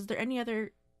welders. Is there any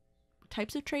other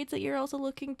types of trades that you're also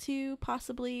looking to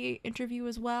possibly interview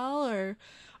as well, or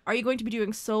are you going to be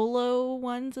doing solo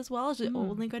ones as well? Is it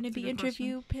only going to that's a be good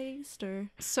interview based, or?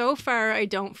 So far, I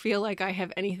don't feel like I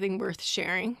have anything worth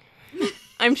sharing.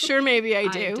 I'm sure maybe I I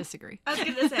do. disagree. I was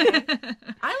going to say,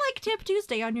 I like Tip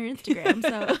Tuesday on your Instagram,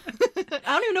 so I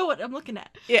don't even know what I'm looking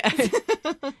at. Yeah.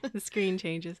 The screen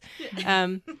changes.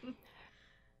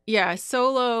 Yeah,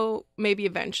 solo maybe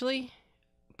eventually,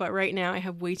 but right now I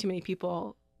have way too many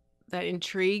people that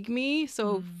intrigue me.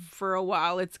 So for a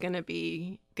while it's gonna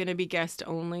be guest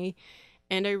only.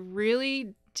 And I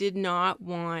really did not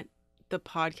want the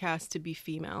podcast to be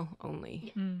female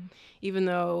only. Even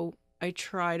though I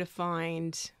try to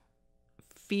find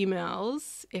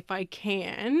females if I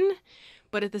can.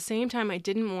 But at the same time, I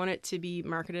didn't want it to be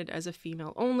marketed as a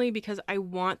female only because I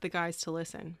want the guys to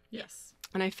listen. Yes.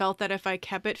 And I felt that if I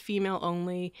kept it female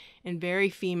only and very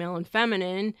female and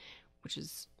feminine, which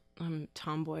is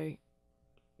tomboy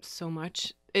so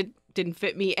much, it didn't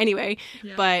fit me anyway.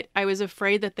 Yeah. But I was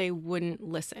afraid that they wouldn't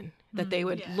listen, that they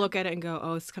would Yeah. look at it and go,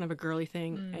 oh, it's kind of a girly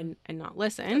thing and not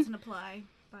listen. Doesn't apply.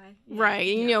 Right.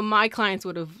 You know, my clients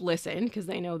would have listened because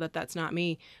they know that that's not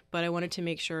me. But I wanted to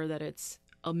make sure that it's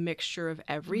a mixture of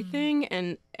everything.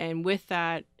 And with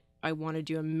that, I want to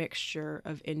do a mixture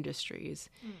of industries.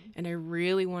 And I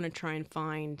really want to try and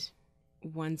find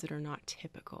ones that are not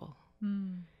typical.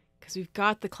 Because we've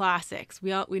got the classics.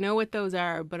 We know what those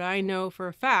are. But I know for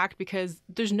a fact because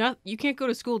you can't go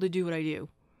to school to do what I do.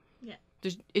 Yeah.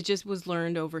 It just was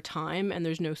learned over time. And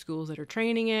there's no schools that are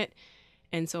training it.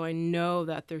 And so I know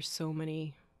that there's so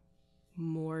many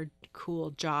more cool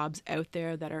jobs out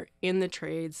there that are in the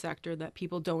trade sector that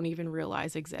people don't even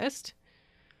realize exist.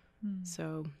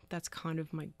 So that's kind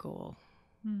of my goal.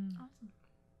 Awesome.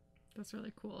 That's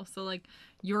really cool. So like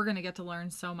you're going to get to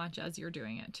learn so much as you're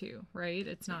doing it too, right?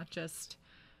 It's not just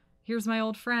here's my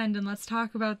old friend and let's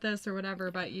talk about this or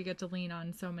whatever, but you get to lean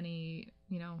on so many,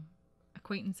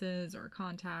 acquaintances or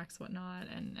contacts, whatnot,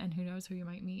 and who knows who you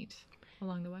might meet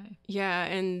along the way. Yeah,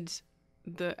 and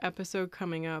the episode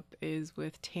coming up is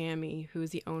with Tammy, who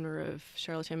is the owner of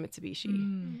Charlottetown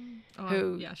Mitsubishi.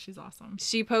 Oh, yeah, she's awesome.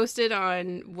 She posted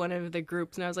on one of the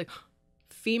groups, and I was like,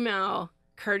 female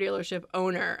car dealership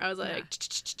owner. I was like,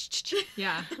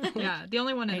 Yeah. The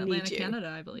only one in I Atlanta, need you. Canada,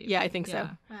 I believe. Yeah, I think so.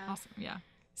 Wow. Awesome. Yeah.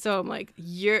 So I'm like,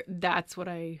 that's what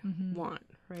I want,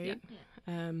 right?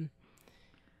 Yeah.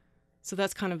 So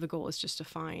that's kind of the goal, is just to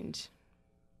find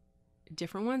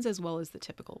different ones as well as the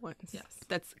typical ones. Yes.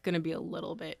 That's going to be a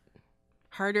little bit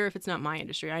harder if it's not my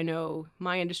industry. I know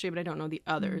my industry, but I don't know the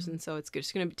others. And so it's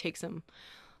just going to take a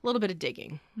little bit of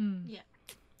digging. Yeah.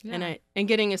 And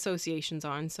getting associations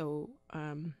on. So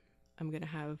I'm going to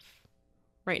have,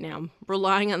 right now, I'm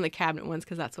relying on the cabinet ones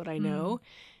because that's what I know.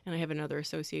 And I have another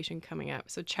association coming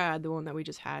up. So Chad, the one that we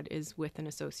just had, is with an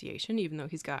association, even though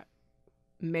he's got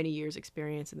many years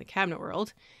experience in the cabinet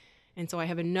world. And so I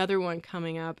have another one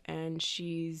coming up, and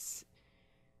she's,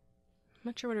 I'm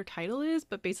not sure what her title is,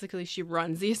 but basically she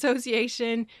runs the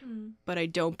association, but I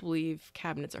don't believe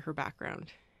cabinets are her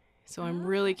background. So I'm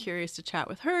really curious to chat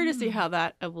with her to see how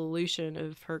that evolution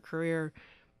of her career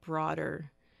brought her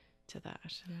to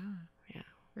that. Yeah.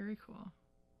 Very cool.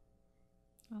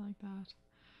 I like that.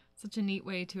 Such a neat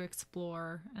way to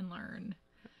explore and learn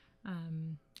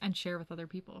and share with other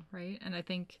people, right? And I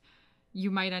think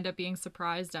you might end up being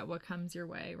surprised at what comes your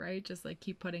way, right? Just like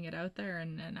keep putting it out there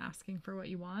and asking for what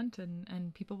you want,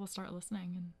 and people will start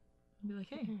listening and be like,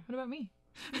 hey, what about me?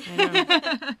 I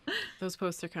know. Those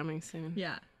posts are coming soon.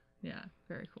 Yeah.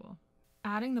 Very cool.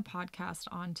 Adding the podcast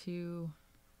onto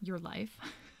your life,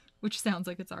 which sounds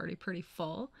like it's already pretty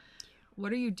full.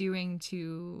 What are you doing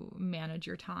to manage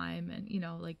your time? And,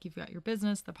 like you've got your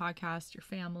business, the podcast, your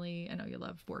family. I know you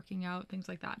love working out, things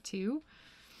like that too.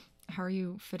 How are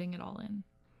you fitting it all in?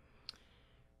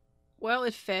 Well,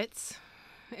 it fits.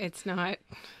 It's not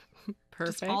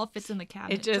perfect. Just all fits in the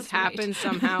cabinet. It just right. happens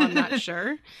somehow. I'm not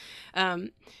sure.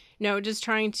 No, just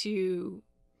trying to,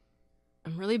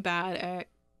 I'm really bad at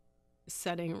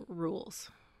setting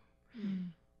rules.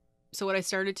 So what I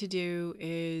started to do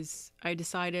is I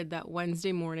decided that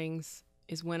Wednesday mornings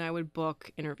is when I would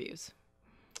book interviews.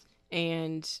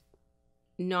 And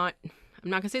I'm not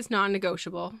going to say it's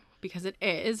non-negotiable, because it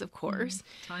is, of course.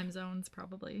 Time zones,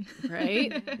 probably.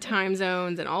 Right? Time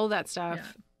zones and all that stuff.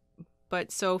 Yeah.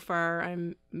 But so far,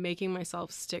 I'm making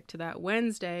myself stick to that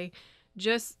Wednesday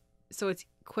just so it's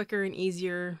quicker and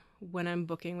easier when I'm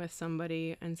booking with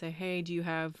somebody and say, hey, do you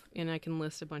have, and I can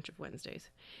list a bunch of Wednesdays.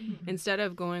 Instead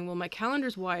of going, well, my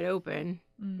calendar's wide open.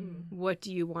 What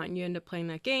do you want? And you end up playing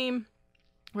that game.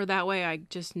 Or that way I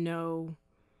just know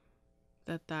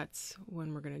that that's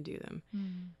when we're going to do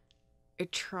them. I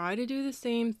try to do the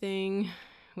same thing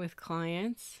with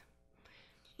clients,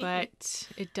 but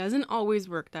it doesn't always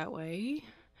work that way.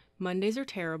 Mondays are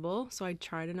terrible, so I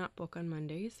try to not book on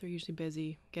Mondays. They're usually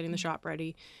busy getting the shop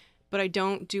ready. but I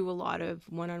don't do a lot of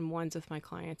one-on-ones with my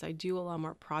clients. I do a lot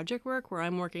more project work where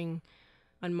I'm working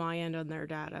on my end on their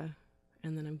data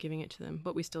and then I'm giving it to them.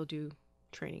 But we still do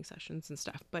training sessions and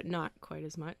stuff, but not quite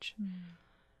as much.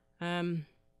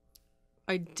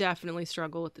 I definitely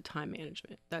struggle with the time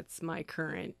management. That's my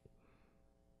current,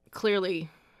 clearly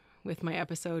with my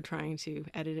episode trying to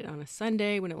edit it on a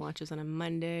Sunday when it launches on a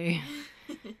Monday.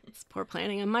 It's poor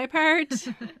planning on my part.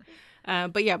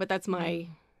 But that's my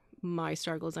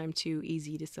struggles. I'm too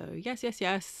easy to say yes, yes,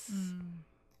 yes.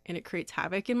 And it creates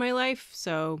havoc in my life.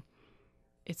 So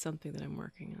it's something that I'm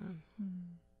working on.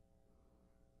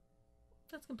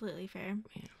 That's completely fair.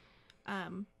 Yeah.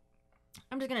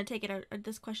 I'm just going to take it out.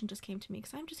 This question just came to me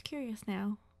because I'm just curious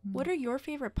now. What are your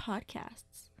favorite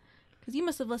podcasts? Because you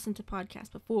must have listened to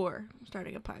podcasts before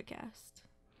starting a podcast.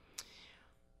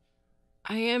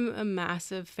 I am a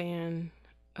massive fan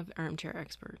of The Armchair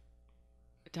Expert,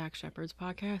 Dax Shepard's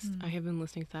podcast. I have been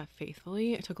listening to that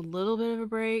faithfully. I took a little bit of a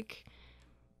break,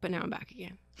 but now I'm back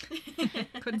again.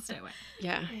 Couldn't stay away.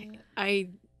 Yeah. I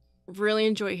really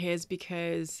enjoy his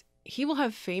because he will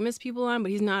have famous people on,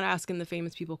 but he's not asking the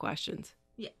famous people questions.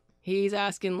 Yeah. He's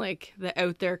asking like the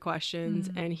out there questions,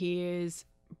 and he is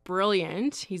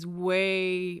brilliant. He's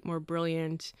way more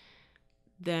brilliant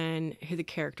than the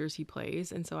characters he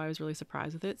plays, and so I was really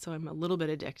surprised with it. So I'm a little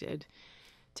bit addicted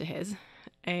to his.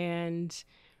 And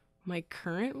my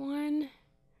current one,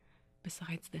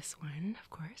 besides this one, of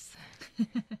course,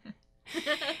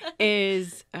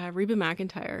 is Reba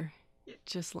McEntire.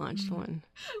 Just launched one.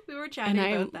 We were chatting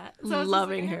about that. So I was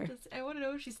loving her. I want to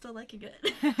know if she's still liking it.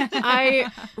 I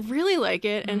really like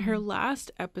it. And her last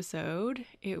episode,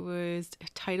 it was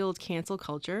titled Cancel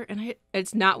Culture. And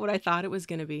it's not what I thought it was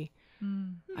going to be.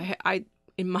 I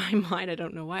in my mind, I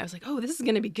don't know why. I was like, oh, this is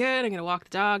going to be good. I'm going to walk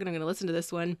the dog and I'm going to listen to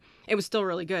this one. It was still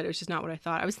really good. It was just not what I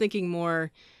thought. I was thinking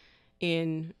more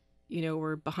in,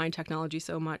 we're behind technology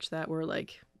so much that we're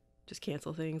like, just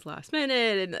cancel things last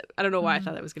minute, and I don't know why I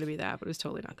thought that was going to be that, but it was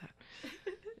totally not that.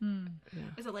 Yeah.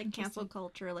 Is it like cancel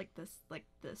culture, like this, like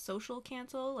the social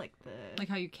cancel, like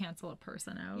how you cancel a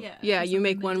person out? Yeah, you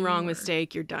make one wrong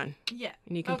mistake, you're done. Yeah,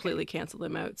 and you completely cancel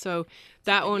them out. So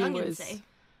that one was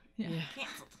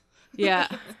canceled. Yeah.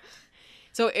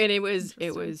 So and it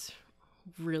was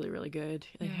really, really good.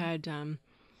 They had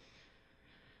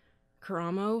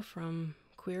Karamo from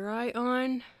Queer Eye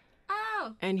on.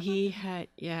 And he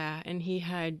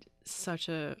had such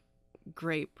a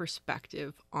great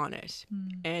perspective on it.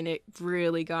 And it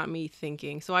really got me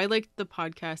thinking. So I like the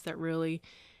podcasts that really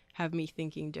have me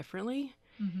thinking differently.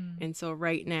 And so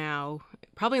right now,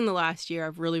 probably in the last year,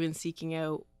 I've really been seeking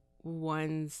out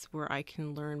ones where I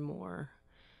can learn more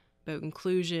about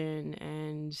inclusion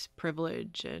and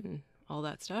privilege and all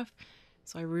that stuff.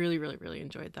 So I really, really, really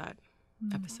enjoyed that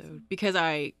episode because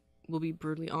I will be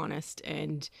brutally honest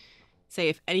and say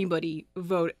if anybody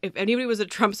was a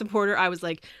Trump supporter, I was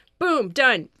like, boom,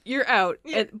 done, you're out.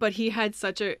 Yeah. But he had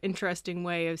such an interesting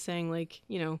way of saying, like,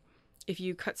 if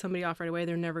you cut somebody off right away,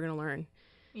 they're never going to learn.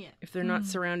 Yeah. If they're not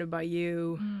surrounded by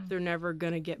you, they're never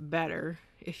going to get better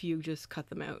if you just cut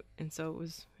them out. And so it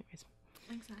was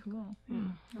exactly cool. Yeah.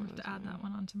 I'll have to add that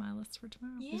one onto my list for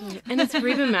tomorrow. Yeah. And it's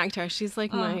Reba McEntire. She's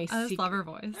like my I just love her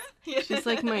voice. She's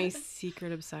like my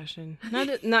secret obsession.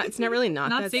 It's not really not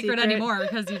that secret anymore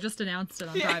because you just announced it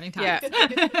on Driving Time.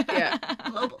 Yeah.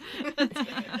 Global.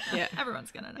 Yeah.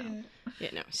 Everyone's gonna know.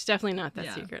 Yeah, no, she's definitely not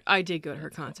that secret. I did go to her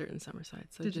concert in Summerside,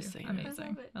 so did just saying.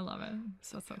 Amazing. I love it.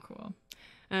 So cool.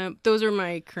 Those are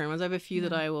my current ones. I have a few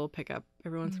that I will pick up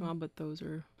every once in a while, but those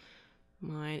are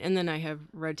mine. And then I have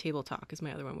Red Table Talk is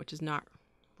my other one, which is not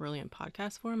really in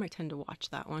podcast form. I tend to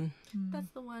watch that one. That's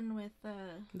the one with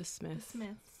the Smiths. Yeah.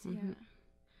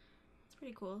 It's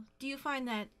pretty cool. Do you find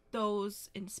that those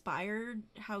inspired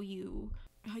how you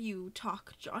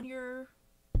talk on your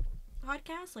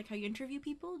podcast, like how you interview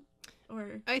people?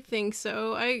 Or I think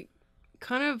so. I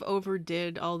kind of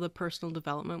overdid all the personal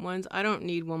development ones. I don't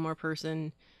need one more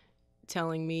person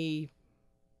telling me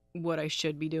what I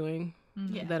should be doing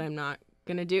that I'm not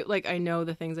gonna do. Like, I know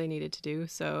the things I needed to do,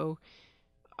 so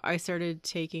I started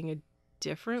taking a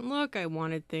different look. I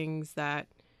wanted things that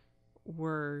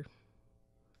were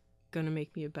gonna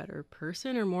make me a better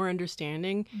person or more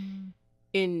understanding.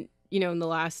 In in the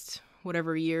last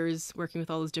whatever years working with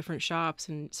all those different shops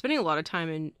and spending a lot of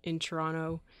time in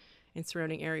Toronto and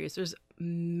surrounding areas, there's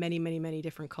many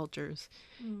different cultures.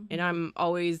 And I'm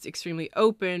always extremely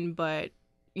open, but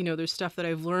there's stuff that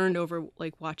I've learned over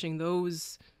like watching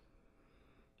those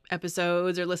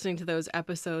episodes or listening to those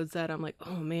episodes that I'm like,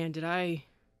 oh man, did I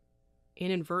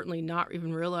inadvertently not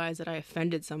even realize that I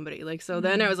offended somebody? Like, so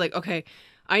then I was like, okay,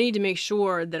 I need to make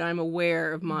sure that I'm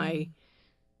aware of my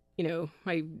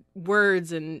my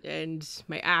words and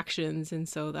my actions. And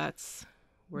so that's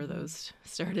where those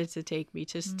started to take me,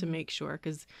 just to make sure,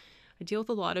 because I deal with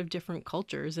a lot of different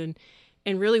cultures and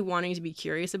really wanting to be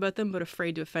curious about them, but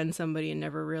afraid to offend somebody and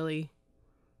never really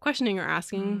questioning or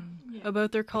asking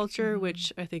about their culture,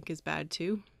 which I think is bad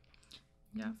too.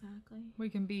 Yeah, Exactly. we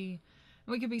can be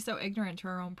so ignorant to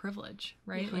our own privilege,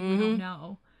 right? Like we don't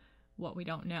know what we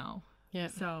don't know. Yeah.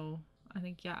 So I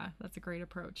think, that's a great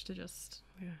approach to just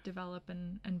develop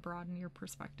and broaden your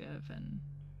perspective and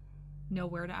know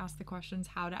where to ask the questions,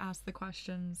 how to ask the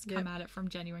questions, come at it from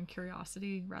genuine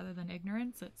curiosity rather than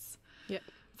ignorance. It's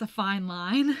a fine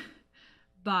line,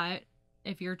 but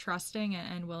if you're trusting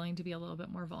and willing to be a little bit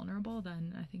more vulnerable,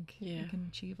 then I think you can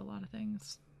achieve a lot of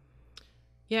things.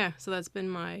 Yeah, so that's been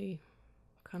my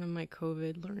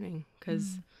COVID learning,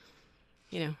 because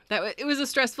it was a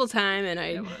stressful time, and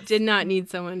I did not need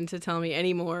someone to tell me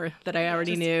any more that I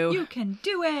already knew. You can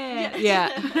do it. Yeah.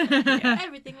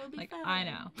 Everything will be fine. I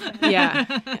know. Yeah,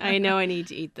 I know I need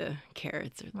to eat the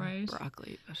carrots or the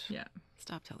broccoli, but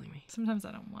stop telling me. Sometimes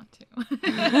I don't want to.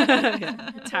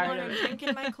 Tired of it. Drink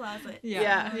in my closet.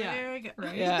 Yeah. There we go.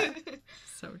 Right. Yeah.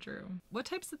 So true. What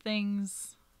types of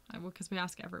things, because we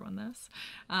ask everyone this,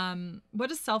 what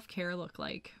does self-care look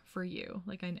like for you?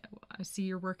 Like I see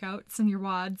your workouts and your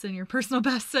WODs and your personal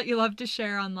bests that you love to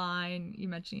share online. You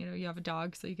mentioned, you have a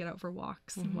dog, so you get out for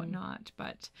walks and whatnot.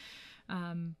 But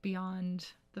beyond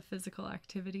the physical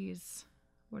activities,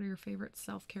 what are your favorite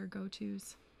self-care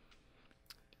go-tos?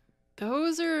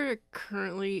 Those are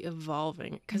currently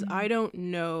evolving, because I don't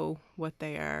know what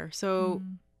they are. So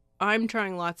I'm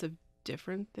trying lots of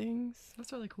different things.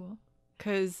 That's really cool.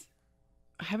 Because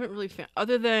I haven't really found,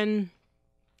 other than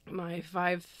my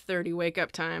 5:30 wake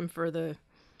up time for the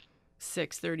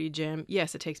 6:30 gym.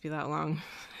 Yes, it takes me that long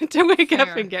to wake up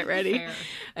and get ready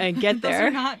and get there. Those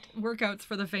are not workouts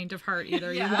for the faint of heart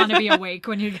either. You want to be awake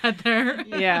when you get there.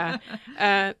 Yeah.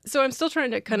 So I'm still trying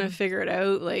to kind of figure it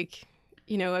out. Like,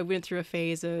 I went through a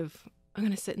phase of, I'm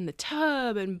going to sit in the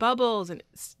tub and bubbles, and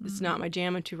it's not my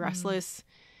jam. I'm too restless.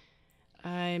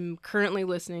 I'm currently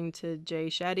listening to Jay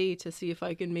Shetty to see if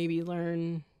I can maybe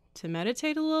learn to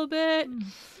meditate a little bit.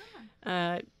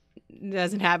 It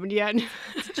hasn't happened yet.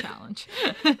 It's a challenge.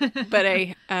 But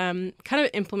I kind of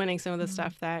implementing some of the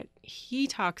stuff that he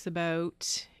talks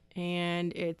about,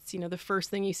 and it's, the first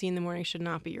thing you see in the morning should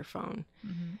not be your phone.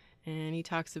 And he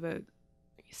talks about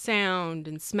sound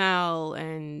and smell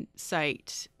and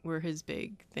sight were his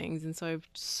big things, and so I've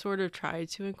sort of tried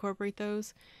to incorporate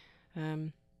those.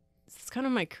 It's kind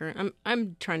of my current.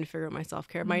 I'm trying to figure out my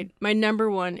self-care. My number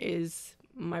one is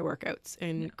my workouts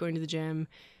and going to the gym.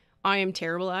 I am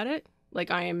terrible at it.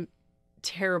 Like, I am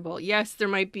terrible. Yes, there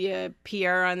might be a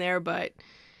PR on there, but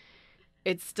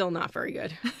it's still not very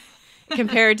good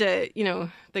compared to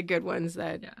the good ones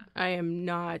that I am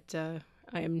not.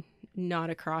 I am not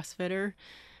a CrossFitter,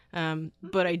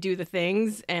 but I do the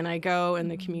things, and I go,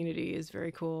 and the community is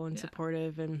very cool and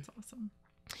supportive, and that's awesome.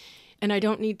 And I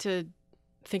don't need to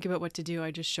think about what to do.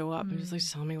 I just show up and just like,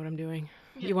 tell me what I'm doing.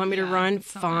 You want me to run?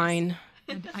 Fine.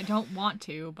 Nice. I don't want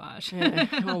to, but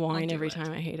I'll whine every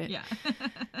time. I hate it. Yeah.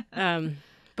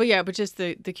 But just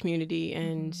the community,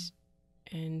 and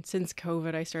since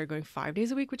COVID, I started going 5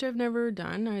 days a week, which I've never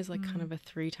done. I was like kind of a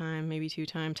 3-time, maybe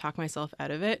 2-time, talk myself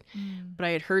out of it. But I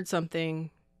had heard something,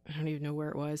 I don't even know where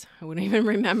it was. I wouldn't even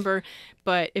remember,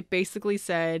 but it basically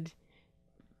said,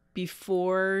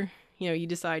 before, you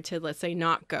decide to, let's say,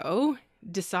 not go,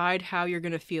 decide how you're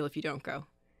going to feel if you don't go.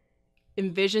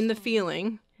 Envision the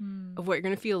feeling of what you're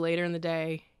going to feel later in the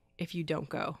day if you don't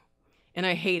go. And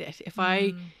I hate it. If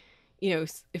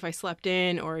if I slept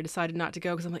in or I decided not to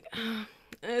go because I'm like, I'm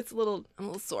a little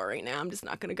sore right now, I'm just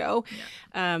not going to go.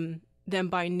 Then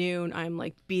by noon, I'm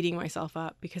like beating myself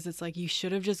up because it's like, you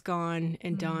should have just gone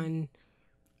and done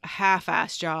a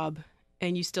half-ass job,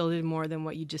 and you still did more than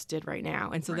what you just did right now.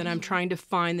 And so then I'm trying to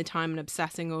find the time and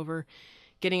obsessing over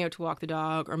getting out to walk the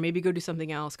dog, or maybe go do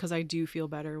something else, because I do feel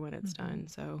better when it's done.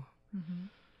 So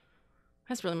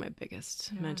that's really my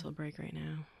biggest mental break right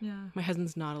now. Yeah. My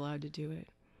husband's not allowed to do it.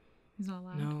 He's not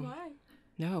allowed. No. Why?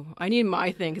 No. I need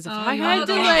my thing, because if I you had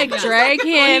to need drag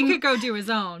Well, him, he could go do his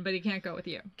own, but he can't go with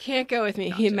you. can't go with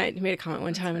me. He made a comment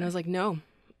one time, and I was like, no,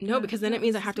 because then it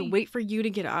means I have to wait for you to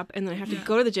get up, and then I have to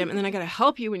go to the gym, and then I got to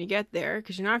help you when you get there,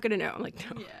 because you're not going to know. I'm like,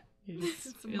 no.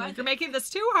 You're making this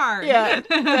too hard. Yeah,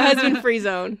 the husband-free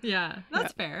zone. Yeah,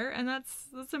 that's fair, and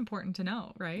that's important to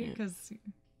know, right? Because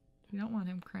you don't want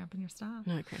him cramping your style.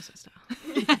 No, I cramp my style.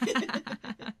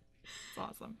 It's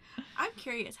awesome. I'm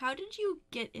curious, how did you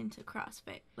get into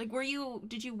CrossFit? Like,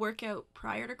 did you work out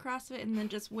prior to CrossFit and then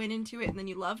just went into it and then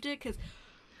you loved it? Because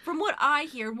From what I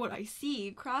hear, what I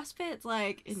see, CrossFit's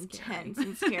like intense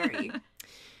and scary.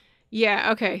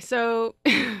 Yeah, okay. So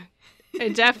I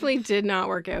definitely did not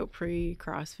work out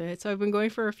pre-CrossFit. So I've been going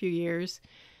for a few years.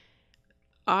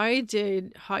 I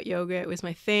did hot yoga. It was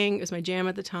my thing. It was my jam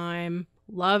at the time.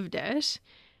 Loved it,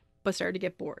 but started to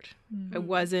get bored. Mm-hmm. It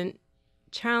wasn't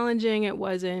challenging. I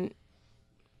wasn't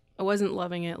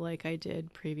loving it like I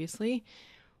did previously.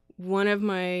 One of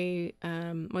my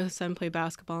son played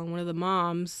basketball, and one of the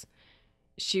moms,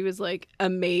 she was like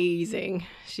amazing.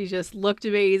 She just looked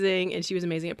amazing, and she was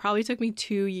amazing. It probably took me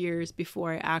 2 years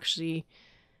before I actually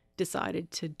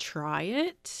decided to try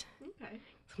it. Okay.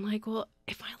 I'm like, well,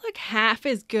 if I look half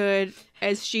as good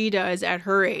as she does at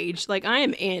her age, like I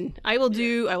am in. I will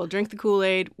drink the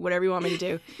Kool-Aid, whatever you want me to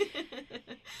do.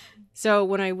 So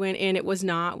when I went in, it was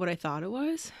not what I thought it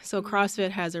was. So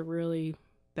CrossFit has a really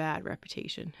bad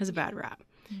reputation, has a bad rap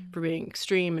for being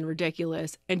extreme and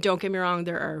ridiculous. And don't get me wrong,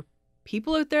 there are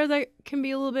people out there that can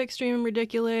be a little bit extreme and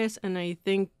ridiculous. And I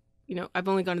think, I've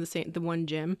only gone to the one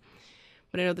gym,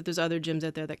 but I know that there's other gyms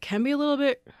out there that can be a little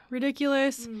bit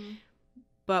ridiculous.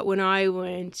 But when I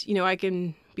went, I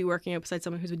can be working out beside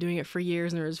someone who's been doing it for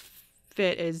years and they're as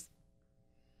fit as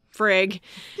frig.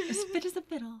 As fit as a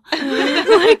fiddle.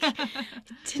 Like,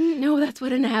 didn't know that's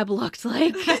what an ab looked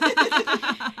like.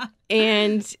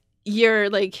 And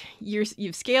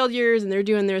you've scaled yours and they're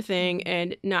doing their thing,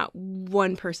 and not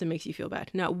one person makes you feel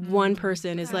bad. Not one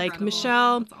person is like, incredible.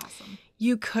 Michelle, That's awesome.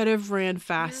 you could have ran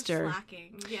faster. You're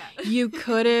slacking. Yeah. You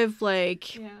could have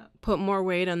Yeah. put more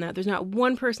weight on that. There's not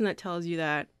one person that tells you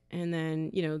that. And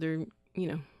then,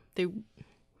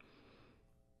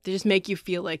 they just make you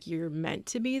feel like you're meant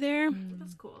to be there.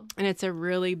 That's cool. And it's a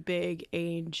really big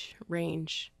age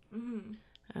range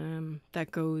Mm-hmm.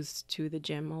 that goes to the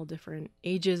gym, all different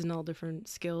ages and all different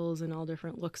skills and all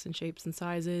different looks and shapes and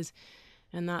sizes.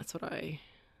 And that's what I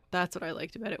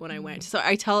liked about it when I went. So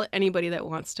I tell anybody that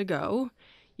wants to go,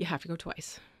 you have to go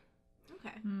twice.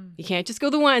 Okay. You can't just go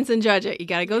the once and judge it. You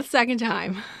got to go the second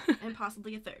time. And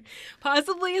possibly a third.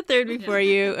 Possibly a third before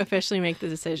you officially make the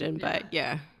decision. But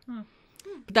yeah. Huh.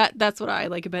 That's what I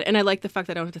like about it. And I like the fact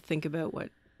that I don't have to think about what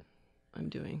I'm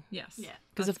doing. Yes. Yeah.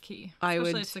 That's if key. I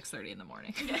Especially would- at 6:30 in the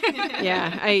morning.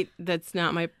 Yeah, that's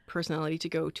not my personality to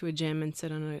go to a gym and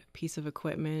sit on a piece of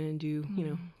equipment and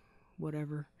do,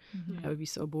 whatever. I would be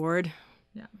so bored.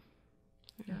 Yeah.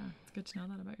 It's good to know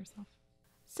that about yourself.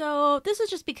 So this is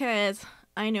just because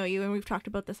I know you and we've talked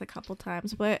about this a couple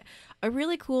times, but a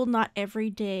really cool, not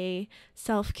everyday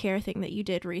self-care thing that you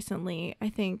did recently, I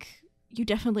think you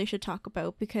definitely should talk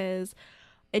about, because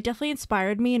it definitely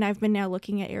inspired me, and I've been now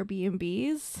looking at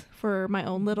Airbnbs for my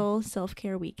own little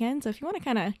self-care weekend. So if you want to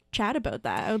kind of chat about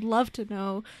that, I would love to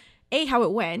know, A, how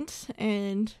it went,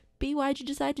 and B, why'd you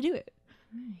decide to do it?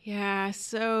 Yeah,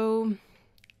 so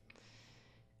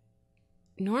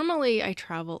normally I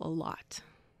travel a lot.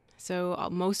 So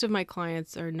most of my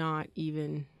clients are not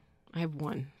even, I have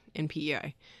one in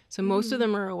PEI. So most of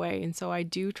them are away. And so I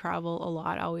do travel a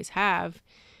lot, always have.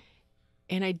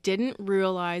 And I didn't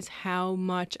realize how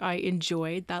much I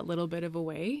enjoyed that little bit of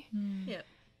away. Yep.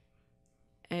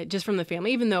 Just from the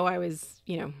family, even though I was,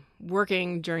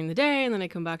 working during the day and then I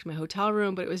come back to my hotel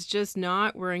room, but it was just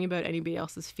not worrying about anybody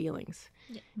else's feelings.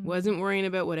 Yeah. Wasn't worrying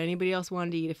about what anybody else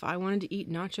wanted to eat. If I wanted to eat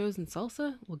nachos and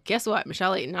salsa, well, guess what?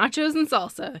 Michelle ate nachos and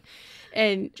salsa.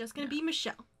 And Just gonna be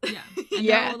Michelle. Yeah. And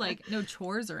Yeah. no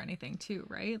chores or anything too,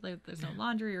 right? Like there's no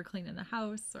laundry or cleaning the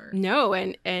house or no,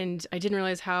 and I didn't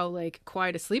realize how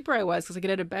quiet a sleeper I was, because I get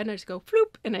out of bed and I just go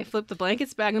floop and I flip the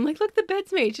blankets back and I'm like, look, the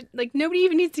bed's made. Like nobody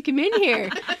even needs to come in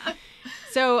here.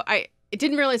 So I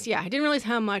didn't realize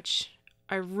how much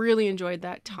I really enjoyed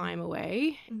that time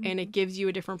away. And it gives you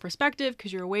a different perspective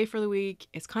because you're away for the week.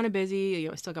 It's kind of busy.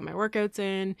 I still got my workouts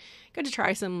in. Got to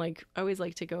try some, I always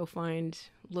like to go find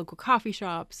local coffee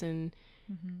shops and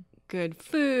good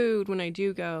food when I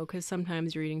do go, because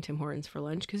sometimes you're eating Tim Hortons for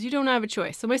lunch because you don't have a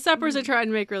choice. So my suppers I try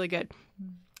to make really good.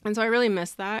 And so I really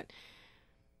miss that.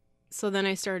 So then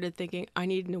I started thinking I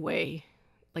need an away,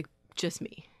 just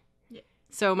me. Yeah.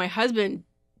 So my husband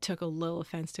took a little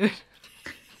offense to it.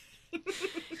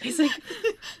 He's like,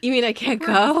 you mean I can't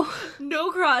go?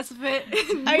 No CrossFit.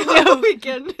 I no know.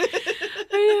 weekend.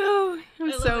 I know.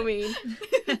 I'm so mean.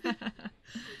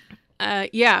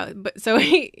 Yeah, but so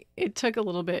it took a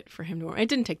little bit for him to warm. It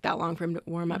didn't take that long for him to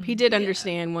warm up. He did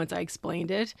understand once I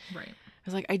explained it. right. I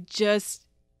was like, I just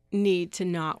need to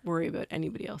not worry about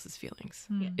anybody else's feelings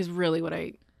is really what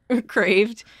I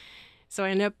craved. So I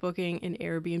ended up booking an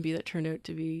Airbnb that turned out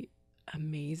to be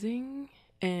amazing.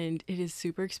 And it is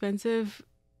super expensive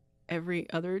every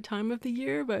other time of the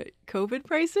year, but COVID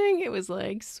pricing, it was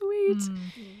sweet.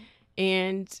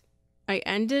 And it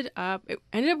ended up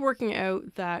working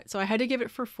out that, so I had to give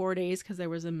it for 4 days because there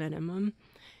was a minimum,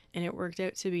 and it worked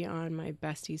out to be on my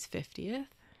bestie's 50th.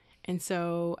 And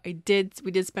so we did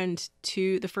spend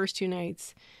the first 2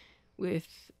 nights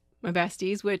with my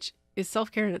besties, which is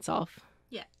self-care in itself.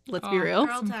 Yeah. Let's be real.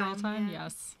 Girl time. Yeah.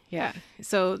 Yes. Yeah.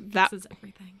 So that This is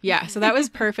everything. Yeah, so that was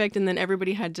perfect. And then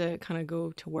everybody had to kind of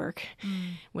go to work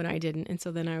when I didn't. And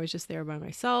so then I was just there by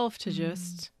myself to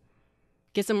just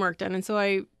get some work done. And so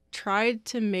I tried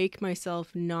to make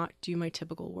myself not do my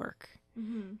typical work.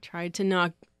 Tried to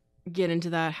not get into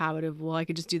that habit of, well, I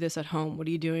could just do this at home. What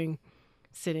are you doing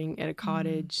sitting at a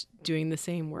cottage doing the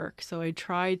same work? So I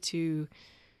tried to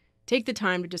take the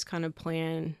time to just kind of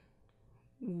plan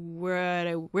where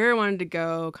I wanted to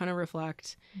go, kind of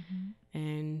reflect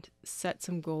and set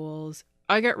some goals.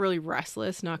 I got really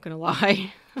restless, not gonna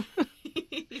lie.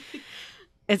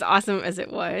 As awesome as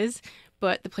it was,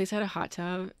 but the place had a hot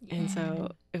tub, and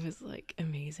so it was like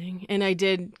amazing. And I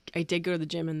did go to the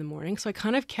gym in the morning, so I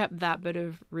kind of kept that bit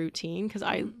of routine because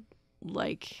I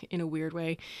like, in a weird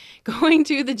way, going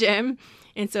to the gym,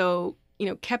 and so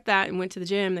kept that and went to the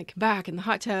gym, then came back in the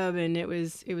hot tub, and it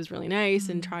was really nice.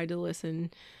 And tried to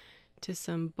listen to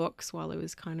some books while I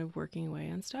was kind of working away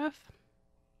on stuff.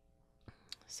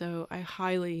 So I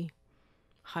highly,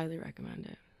 highly recommend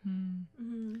it.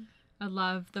 I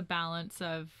love the balance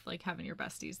of like having your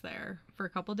besties there for a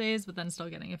couple days, but then still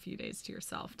getting a few days to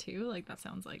yourself too. Like that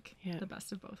sounds like the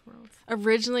best of both worlds.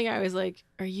 Originally, I was like,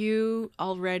 "Are you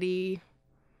already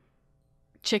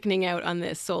chickening out on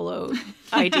this solo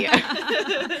idea?"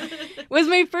 Was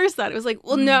my first thought. It was like,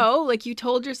 well, no, like you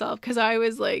told yourself, because I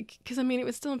was like, it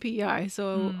was still in PEI,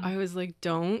 so I was like,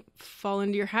 don't fall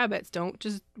into your habits. Don't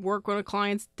just work on a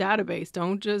client's database.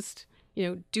 Don't just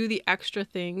do the extra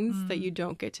things that you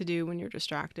don't get to do when you're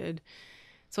distracted.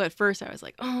 So at first I was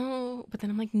like, oh, but then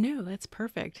I'm like, no, that's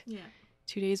perfect. Yeah,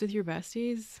 2 days with your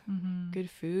besties, good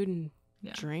food and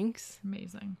drinks,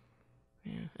 amazing.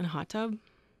 Yeah, and a hot tub.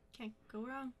 Can't go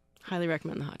wrong. Highly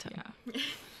recommend the hot tub.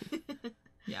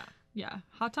 Yeah.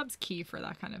 Hot tub's key for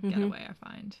that kind of getaway, I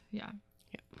find. Yeah.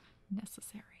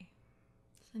 Necessary.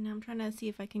 So now I'm trying to see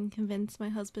if I can convince my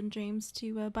husband James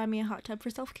to buy me a hot tub for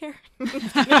self-care.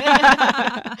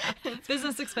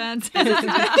 Business expense.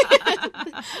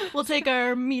 We'll take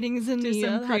our meetings in Do the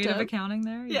some hot creative tub. accounting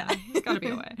there. Yeah. It's got to be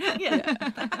a way.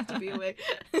 That has to be a way.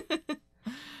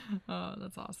 Oh,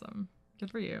 that's awesome. Good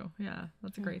for you. Yeah,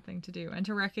 that's a great thing to do. And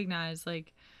to recognize,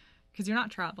 like, because you're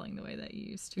not traveling the way that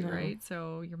you used to, right?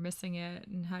 So you're missing it.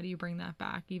 And how do you bring that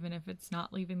back, even if it's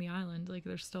not leaving the island? Like,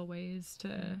 there's still ways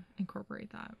to incorporate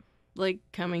that. Like,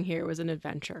 coming here was an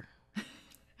adventure. It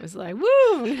was like, woo!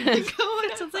 Going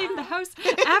to leave the house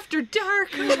after dark.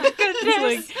 Oh my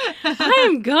goodness. Like,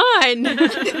 I'm gone.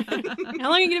 How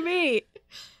long are you going to be?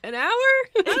 An hour?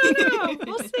 I don't know.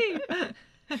 We'll see.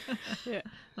 Yeah,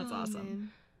 that's awesome.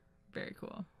 Man. Very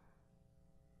cool.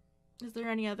 Is there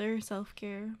any other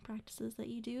self-care practices that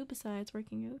you do besides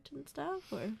working out and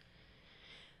stuff? Or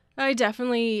I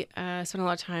definitely spend a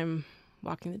lot of time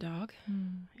walking the dog.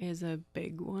 Is a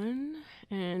big one.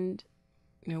 And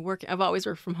I've always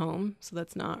worked from home, so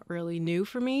that's not really new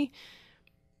for me.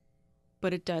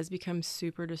 But it does become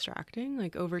super distracting,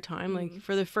 like over time. Like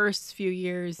for the first few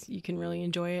years, you can really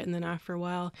enjoy it, and then after a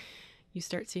while, you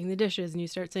start seeing the dishes and you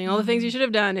start seeing all the things you should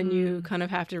have done, and you kind of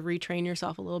have to retrain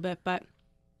yourself a little bit. But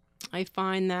I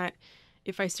find that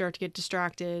if I start to get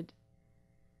distracted,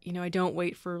 I don't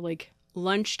wait for like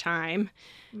lunchtime.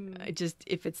 I just,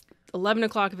 if it's 11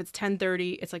 o'clock, if it's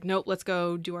 10:30, it's like, nope, let's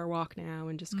go do our walk now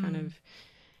and just kind of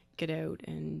get out.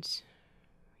 And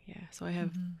so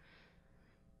I've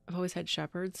always had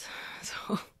shepherds,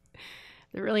 so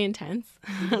they're really intense.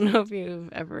 I don't know if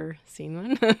you've ever seen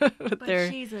one, but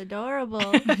she's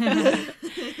adorable.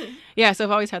 Yeah, so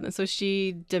I've always had them. So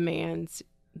she demands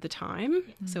the time,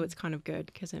 so it's kind of good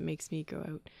because it makes me go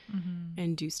out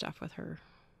and do stuff with her.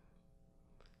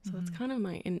 So that's kind of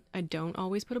and I don't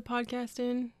always put a podcast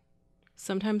in.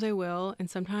 Sometimes I will, and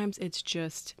sometimes it's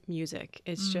just music.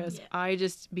 It's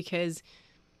just, because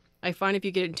I find if you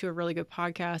get into a really good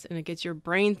podcast and it gets your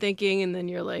brain thinking, and then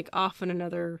you're like off on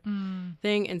another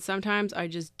thing. And sometimes I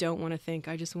just don't want to think.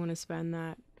 I just want to spend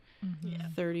that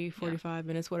 30, 45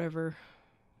 minutes, whatever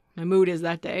my mood is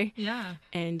that day. Yeah.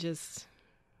 And just,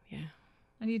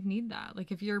 And you'd need that.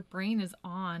 Like if your brain is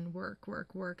on work,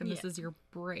 and this is your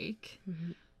break,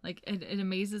 like it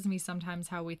amazes me sometimes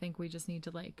how we think we just need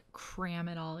to like cram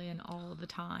it all in all the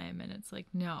time. And it's like,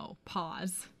 no,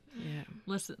 pause.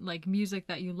 listen like music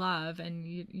that you love, and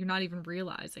you're not even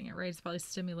realizing it, right? It's probably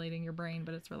stimulating your brain,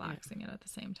 but it's relaxing it at the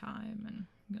same time. And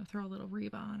throw a little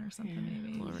Reba on or something,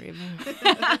 maybe. A little Reba.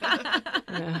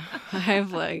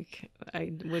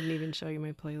 I wouldn't even show you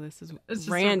my playlist. It's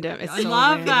random. I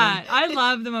love that. I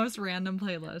love the most random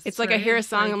playlists. It's like I hear a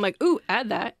song, I'm like, ooh, add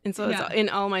that. And so it's in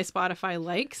all my Spotify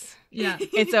likes. Yeah.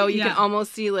 And so you can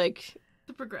almost see like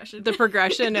the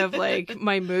progression of like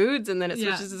my moods, and then it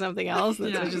switches to something else, and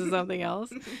then switches to something else.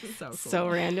 So cool. So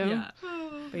random.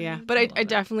 Yeah. But I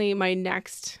definitely, my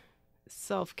next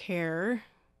self-care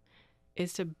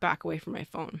is to back away from my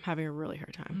phone. I'm having a really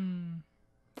hard time.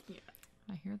 Yeah,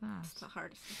 I hear that. It's the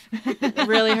hardest.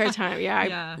 Really hard time.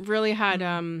 Yeah, I really had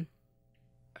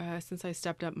since I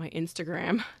stepped up my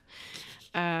Instagram,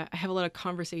 I have a lot of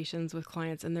conversations with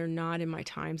clients, and they're not in my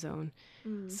time zone.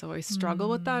 So I struggle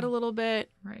with that a little bit.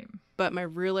 Right. But my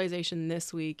realization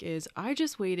this week is I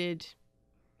just waited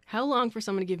how long for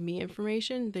someone to give me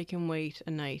information? They can wait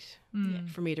a night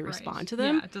for me to respond to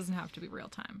them. Yeah, it doesn't have to be real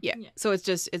time. Yeah. So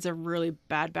it's a really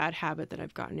bad habit that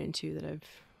I've gotten into that I've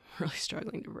really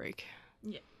struggling to break.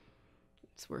 Yeah.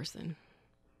 It's worse than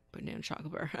putting down a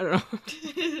chocolate bar. I don't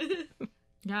know.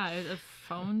 Yeah,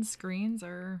 phone screens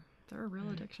they're a real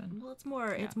addiction. Well,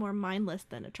 it's more mindless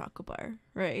than a chocolate bar,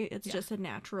 right? It's just a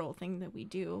natural thing that we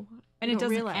do. And it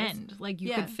doesn't end. Like,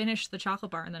 you could finish the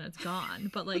chocolate bar and then it's gone.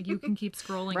 But, like, you can keep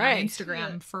scrolling on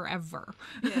Instagram forever.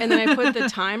 Yeah. And then I put the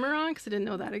timer on because I didn't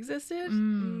know that existed.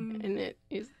 And it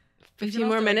is 15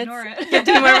 more minutes.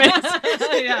 15 more minutes.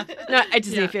 Yeah. No, I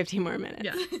just need 15 more minutes.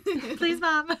 Yeah. Please,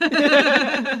 Mom.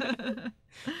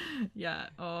 Yeah.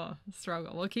 Oh,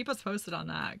 struggle. Well, keep us posted on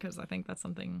that, because I think that's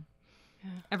something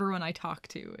everyone I talk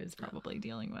to is probably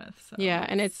dealing with. So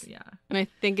and and I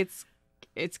think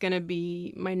it's going to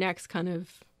be my next kind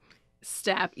of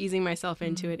step, easing myself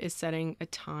into it, is setting a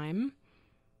time.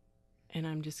 And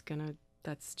I'm just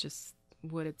that's just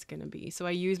what it's going to be. So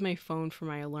I use my phone for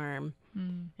my alarm.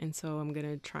 And so I'm going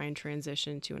to try and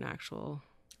transition to an actual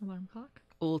alarm clock.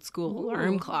 Old school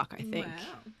alarm clock, I think. Wow.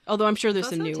 Although I'm sure there's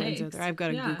some new ones out there. I've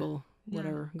got a Google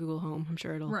Home. I'm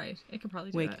sure it'll it could probably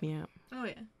wake me up. Oh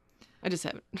yeah. I just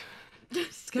haven't.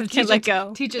 Can't let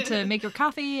go. Teach it to make your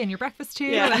coffee and your breakfast too.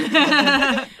 Yeah.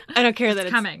 I don't care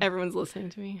that everyone's listening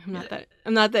to me. I'm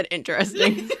not that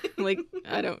interesting. Like,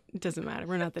 it doesn't matter.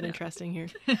 We're not that interesting here.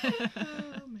 Oh,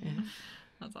 man.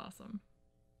 That's awesome.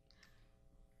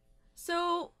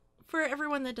 So, for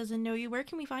everyone that doesn't know you, where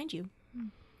can we find you?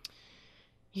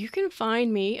 You can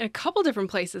find me in a couple different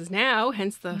places now,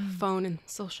 hence the phone and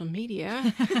social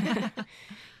media.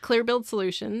 Clearbuild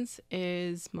Solutions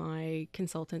is my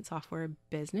consultant software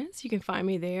business. You can find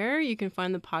me there. You can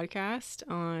find the podcast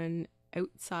on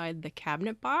Outside the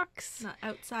Cabinet Box. Not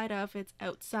outside of, it's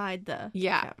outside the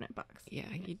cabinet box.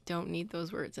 Yeah, you don't need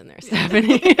those words in there,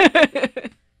 Stephanie.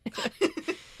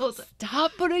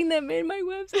 Stop putting them in my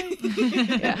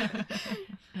website.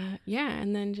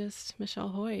 And then just Michele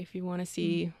Hoy if you want to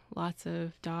see lots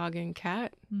of dog and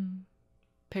cat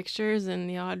pictures and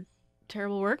the odd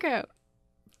terrible workout.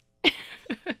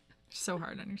 So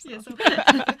hard on yourself.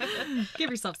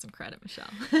 Give yourself some credit, Michele.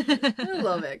 A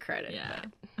little bit of credit. Yeah.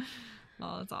 But...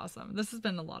 Oh, that's awesome. This has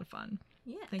been a lot of fun.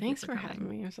 Yeah. Thanks for having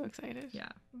me. I'm so excited. Yeah.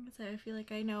 I feel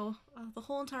like I know the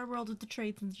whole entire world of the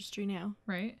trades industry now.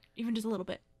 Right? Even just a little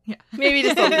bit. Yeah. Maybe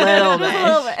just a little bit. Just a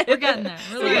little bit. We're getting there.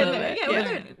 We're getting there. Yeah, we're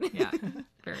learning. Yeah.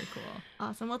 Very cool.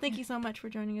 Awesome. Well, thank you so much for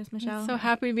joining us, Michele. I'm so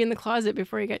happy to be in the closet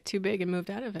before you get too big and moved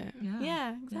out of it.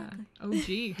 Yeah, exactly. OG.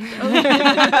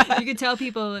 You could tell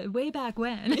people way back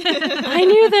when. I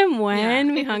knew them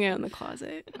when we hung out in the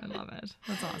closet. I love it.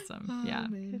 That's awesome.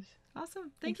 Man.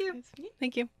 Awesome. Thank you. Guys.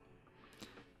 Thank you.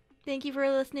 Thank you for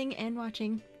listening and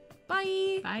watching.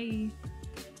 Bye. Bye.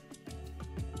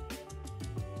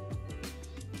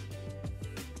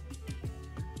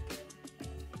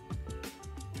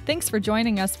 Thanks for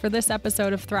joining us for this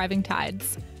episode of Thriving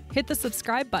Tides. Hit the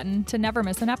subscribe button to never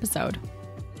miss an episode.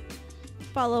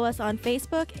 Follow us on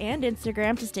Facebook and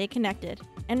Instagram to stay connected.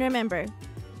 And remember,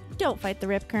 don't fight the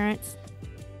rip currents.